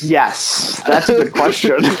 Yes, that's a good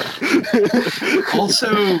question.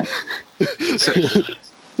 Also,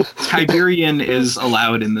 Tiberian is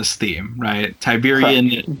allowed in this theme, right?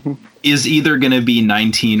 Tiberian is either going to be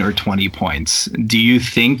 19 or 20 points. Do you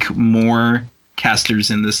think more casters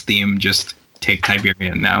in this theme just take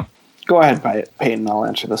Tiberian now? Go ahead, Peyton. I'll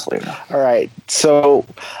answer this later. All right. So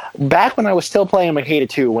back when I was still playing Makeda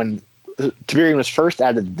 2, when Tiberian was first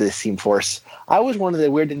added to this Team Force, I was one of the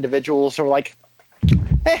weird individuals who were like,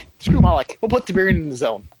 screw Moloch, we'll put Tiberian in the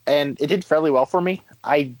zone. And it did fairly well for me.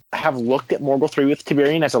 I have looked at Morgul 3 with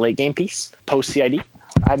Tiberian as a late game piece, post CID.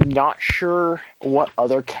 I'm not sure what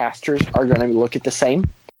other casters are going to look at the same,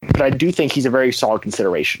 but I do think he's a very solid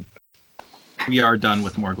consideration. We are done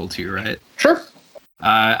with Morgul 2, right? Sure.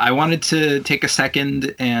 I wanted to take a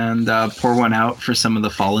second and pour one out for some of the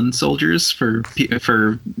fallen soldiers, for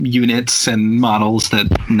units and models that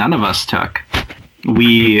none of us took.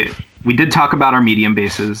 We did talk about our medium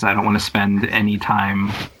bases. I don't want to spend any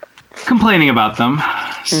time complaining about them.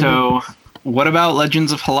 So what about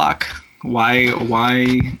Legends of Halak? Why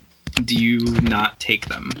do you not take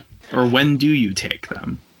them? Or when do you take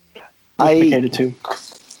them? Makeda 2.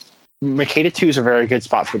 Makeda 2 is a very good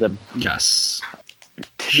spot for them. Yes.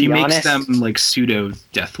 She makes them like pseudo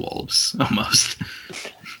death wolves almost.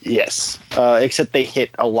 Yes. Except they hit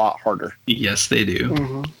a lot harder. Yes, they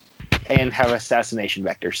do. And have assassination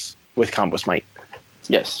vectors with combo smite.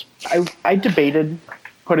 Yes. I debated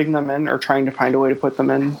putting them in or trying to find a way to put them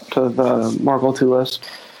in to the Morgul 2 list.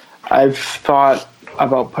 I've thought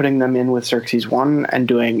about putting them in with Xerxes 1 and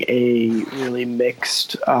doing a really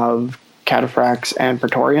mixed of Cataphracts and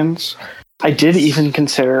Praetorians. I did even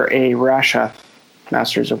consider a Rasheth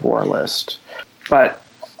Masters of War list, but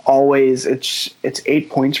always it's 8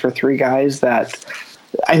 points for 3 guys that,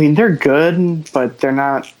 I mean, they're good, but they're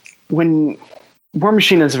not. When War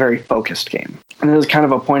Machine is a very focused game, and this is kind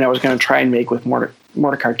of a point I was going to try and make with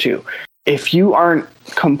Mordekar 2. If you aren't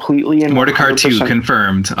completely in Mordekar 2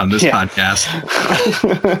 confirmed on this podcast.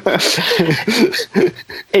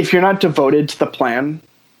 If you're not devoted to the plan,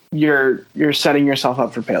 you're setting yourself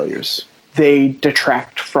up for failures. They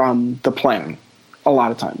detract from the plan a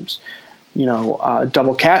lot of times.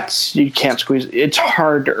 Double cats, you can't squeeze. It's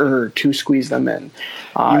harder to squeeze them in.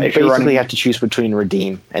 You basically have to choose between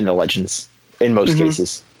Redeem and the Legends in most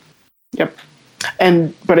cases. Yep.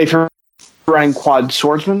 But if you're running quad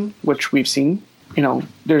swordsmen, which we've seen,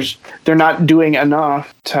 they're not doing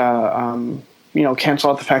enough to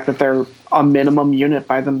cancel out the fact that they're a minimum unit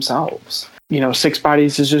by themselves. 6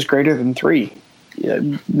 bodies is just greater than 3.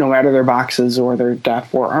 No matter their boxes or their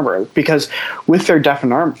death or armor, because with their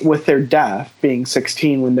death being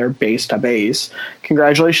 16 when they're base to base,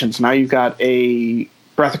 congratulations! Now you've got a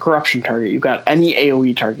Breath of Corruption target, you've got any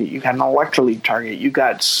AOE target, you've got an Electroleap target, you've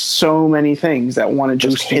got so many things that want to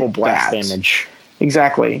just hit blast damage.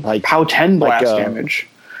 Exactly, like POW 10 blast damage.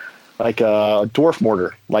 Like a Dwarf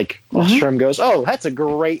Mortar. Like Ostrom goes, oh, that's a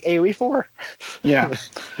great AoE 4. Yeah.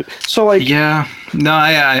 So yeah, no,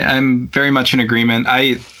 I'm very much in agreement.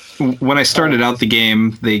 When I started out the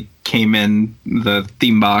game, they came in the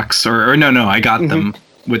theme box, or no, I got them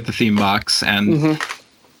with the theme box, and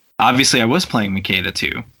obviously I was playing Makeda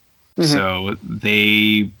 2, so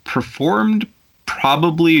they performed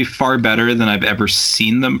probably far better than I've ever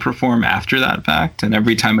seen them perform after that fact, and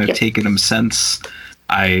every time I've taken them since,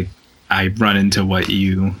 I run into what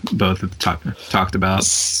you both have talked about.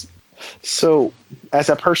 So, as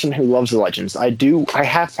a person who loves the Legends, I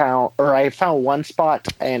have found one spot,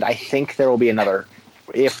 and I think there will be another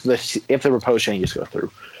if the proposed changes go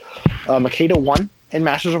through. Makeda 1 in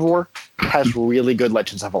Masters of War has really good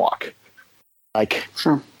Legends of Halak.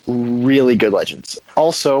 Really good Legends.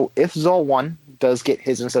 Also, if Zol 1 does get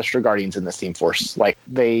his Ancestral Guardians in this Team Force, like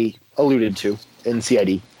they alluded to in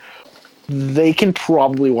CID, they can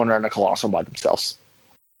probably one run a Colossal by themselves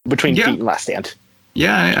between Feet and Last Stand.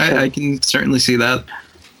 Yeah, I can certainly see that.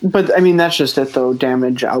 But I mean, that's just it, though.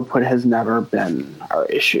 Damage output has never been our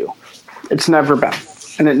issue. It's never been,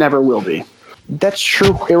 and it never will be. That's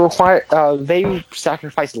true. They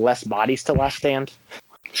sacrifice less bodies to Last Stand.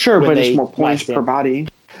 Sure, but it's more points per body.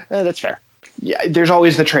 That's fair. Yeah, there's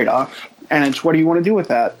always the trade-off, and it's what do you want to do with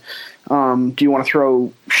that? Do you want to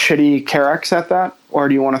throw shitty Karex at that, or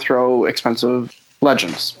do you want to throw expensive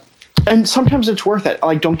Legends? And sometimes it's worth it.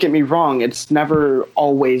 Don't get me wrong, it's never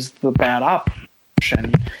always the bad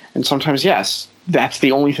option. And sometimes, yes, that's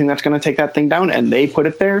the only thing that's going to take that thing down, and they put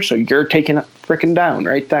it there, so you're taking it freaking down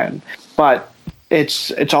right then. But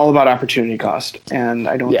it's all about opportunity cost, and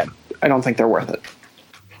I don't think they're worth it.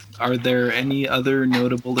 Are there any other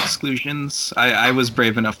notable exclusions? I was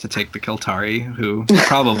brave enough to take the Keltari, who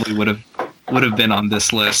probably would have been on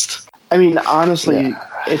this list. I mean, honestly,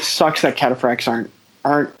 it sucks that Cataphracts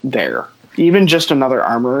aren't there. Even just another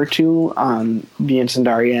armor or two on the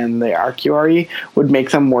Incendiary and the Arcuari would make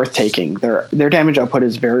them worth taking. Their damage output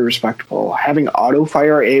is very respectable. Having auto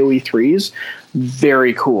fire AoE 3s,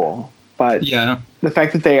 very cool. But the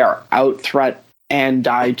fact that they are out threat and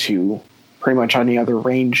die to pretty much any other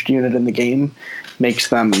ranged unit in the game makes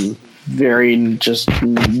them very just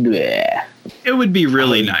bleh. It would be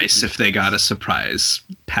really nice if they got a surprise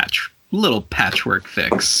little patchwork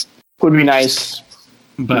fix. Would be nice,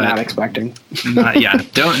 but not expecting.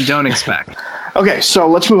 Don't expect. Okay, so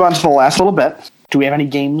let's move on to the last little bit. Do we have any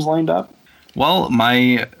games lined up? Well,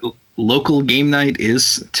 my local game night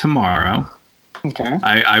is tomorrow. Okay.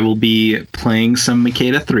 I will be playing some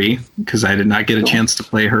Makeda 3 because I did not get a chance to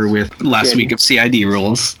play her with last week of CID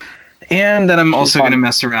rules. And then I'm also going to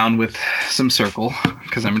mess around with some Circle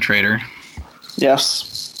because I'm a trader. Yes.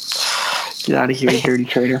 Get out of here, you dirty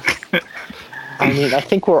trader. I mean, I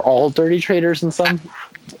think we're all dirty traders in some.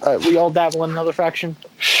 We all dabble in another faction.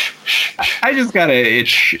 I just got to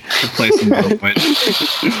itch to play some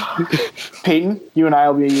Morrowind. Peyton, you and I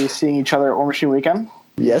will be seeing each other at War Machine Weekend.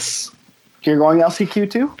 Yes. You're going LCQ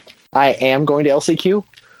too? I am going to LCQ.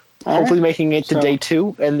 Hopefully making it to day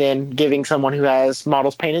 2 and then giving someone who has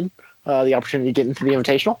models painted the opportunity to get into the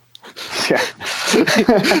Invitational. Yeah.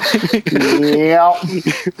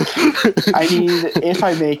 If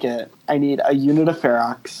I make it, I need a unit of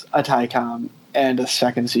Ferox, a Tycom, and a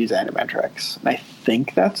second Siege Animatrix. And I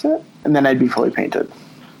think that's it. And then I'd be fully painted.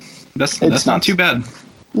 That's not too bad.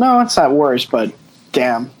 No, it's not worse, but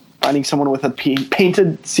damn. Finding someone with a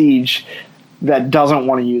painted Siege that doesn't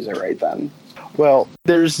want to use it right then. Well,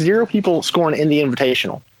 there's 0 people scoring in the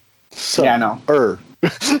Invitational. So, yeah, I know.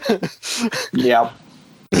 Yep.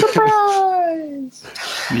 Surprise!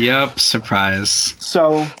 Yep, surprise.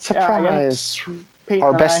 So, surprise.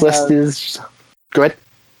 Our best list is... Go ahead.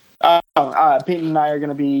 Peyton and I are going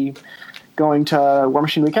to be going to War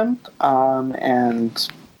Machine Weekend, and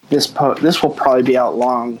this will probably be out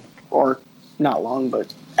long, or not long,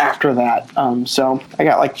 but after that. So I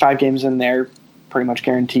got like 5 games in there, pretty much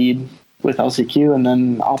guaranteed with LCQ, and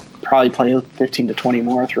then I'll probably play 15 to 20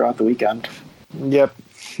 more throughout the weekend. Yep.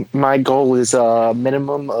 My goal is a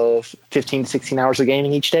minimum of 15 to 16 hours of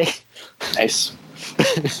gaming each day. Nice.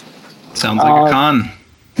 Sounds like a con.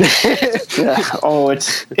 Yeah. Oh,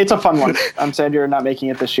 it's a fun one. I'm sad you're not making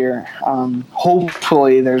it this year.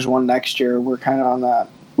 Hopefully there's one next year. We're kind of on that.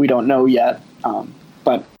 We don't know yet.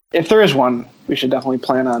 But if there is one, we should definitely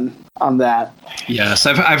plan on that. Yes,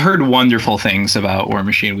 I've heard wonderful things about War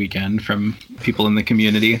Machine Weekend from people in the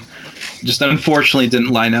community. Just unfortunately didn't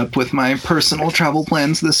line up with my personal travel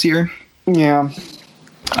plans this year. Yeah.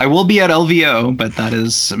 I will be at LVO, but that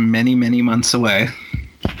is many, many months away.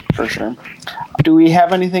 For sure. Do we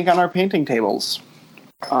have anything on our painting tables?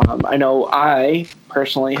 I know I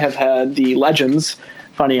personally have had the Legends,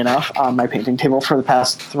 funny enough, on my painting table for the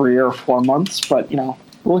past 3 or 4 months, but,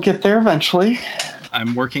 we'll get there eventually.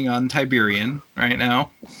 I'm working on Tiberian right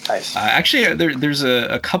now. Nice. Actually, there's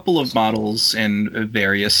a couple of models in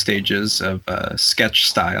various stages of sketch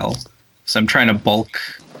style. So I'm trying to bulk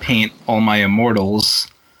paint all my Immortals.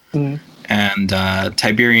 Mm. And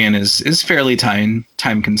Tiberian is fairly time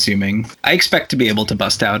consuming. I expect to be able to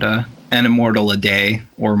bust out an Immortal a day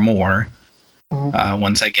or more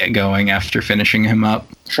once I get going after finishing him up.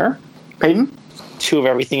 Sure. Peyton? 2 of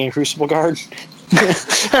everything in Crucible Guard.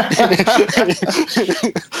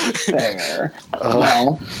 There.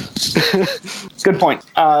 Well, good point.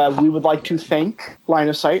 We would like to thank Line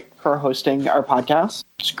of Sight for hosting our podcast.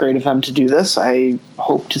 It's great of them to do this. I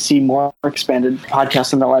hope to see more expanded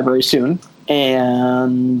podcasts in the library soon.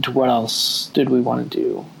 And what else did we want to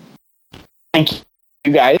do? Thank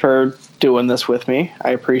you guys for doing this with me. I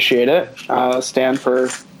appreciate it. Stan for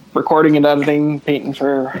recording and editing, Peyton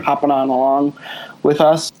for hopping on along with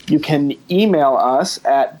us. You can email us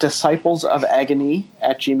at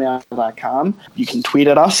disciplesofagony@gmail.com. You can tweet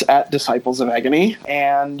at us at disciplesofagony,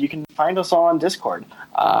 and you can find us all on Discord.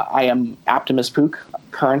 I am Optimus Pook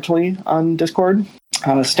currently on Discord.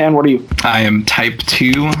 Stan, what are you? I am Type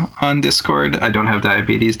 2 on Discord. I don't have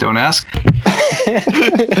diabetes, don't ask.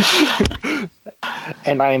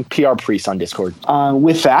 And I am PR Priest on Discord.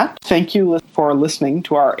 With that, thank you for listening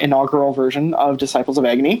to our inaugural version of Disciples of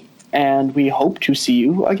Agony, and we hope to see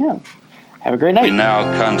you again. Have a great night. We now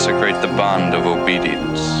consecrate the bond of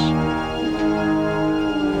obedience.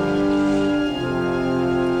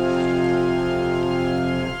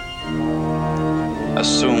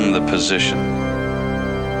 Assume the position.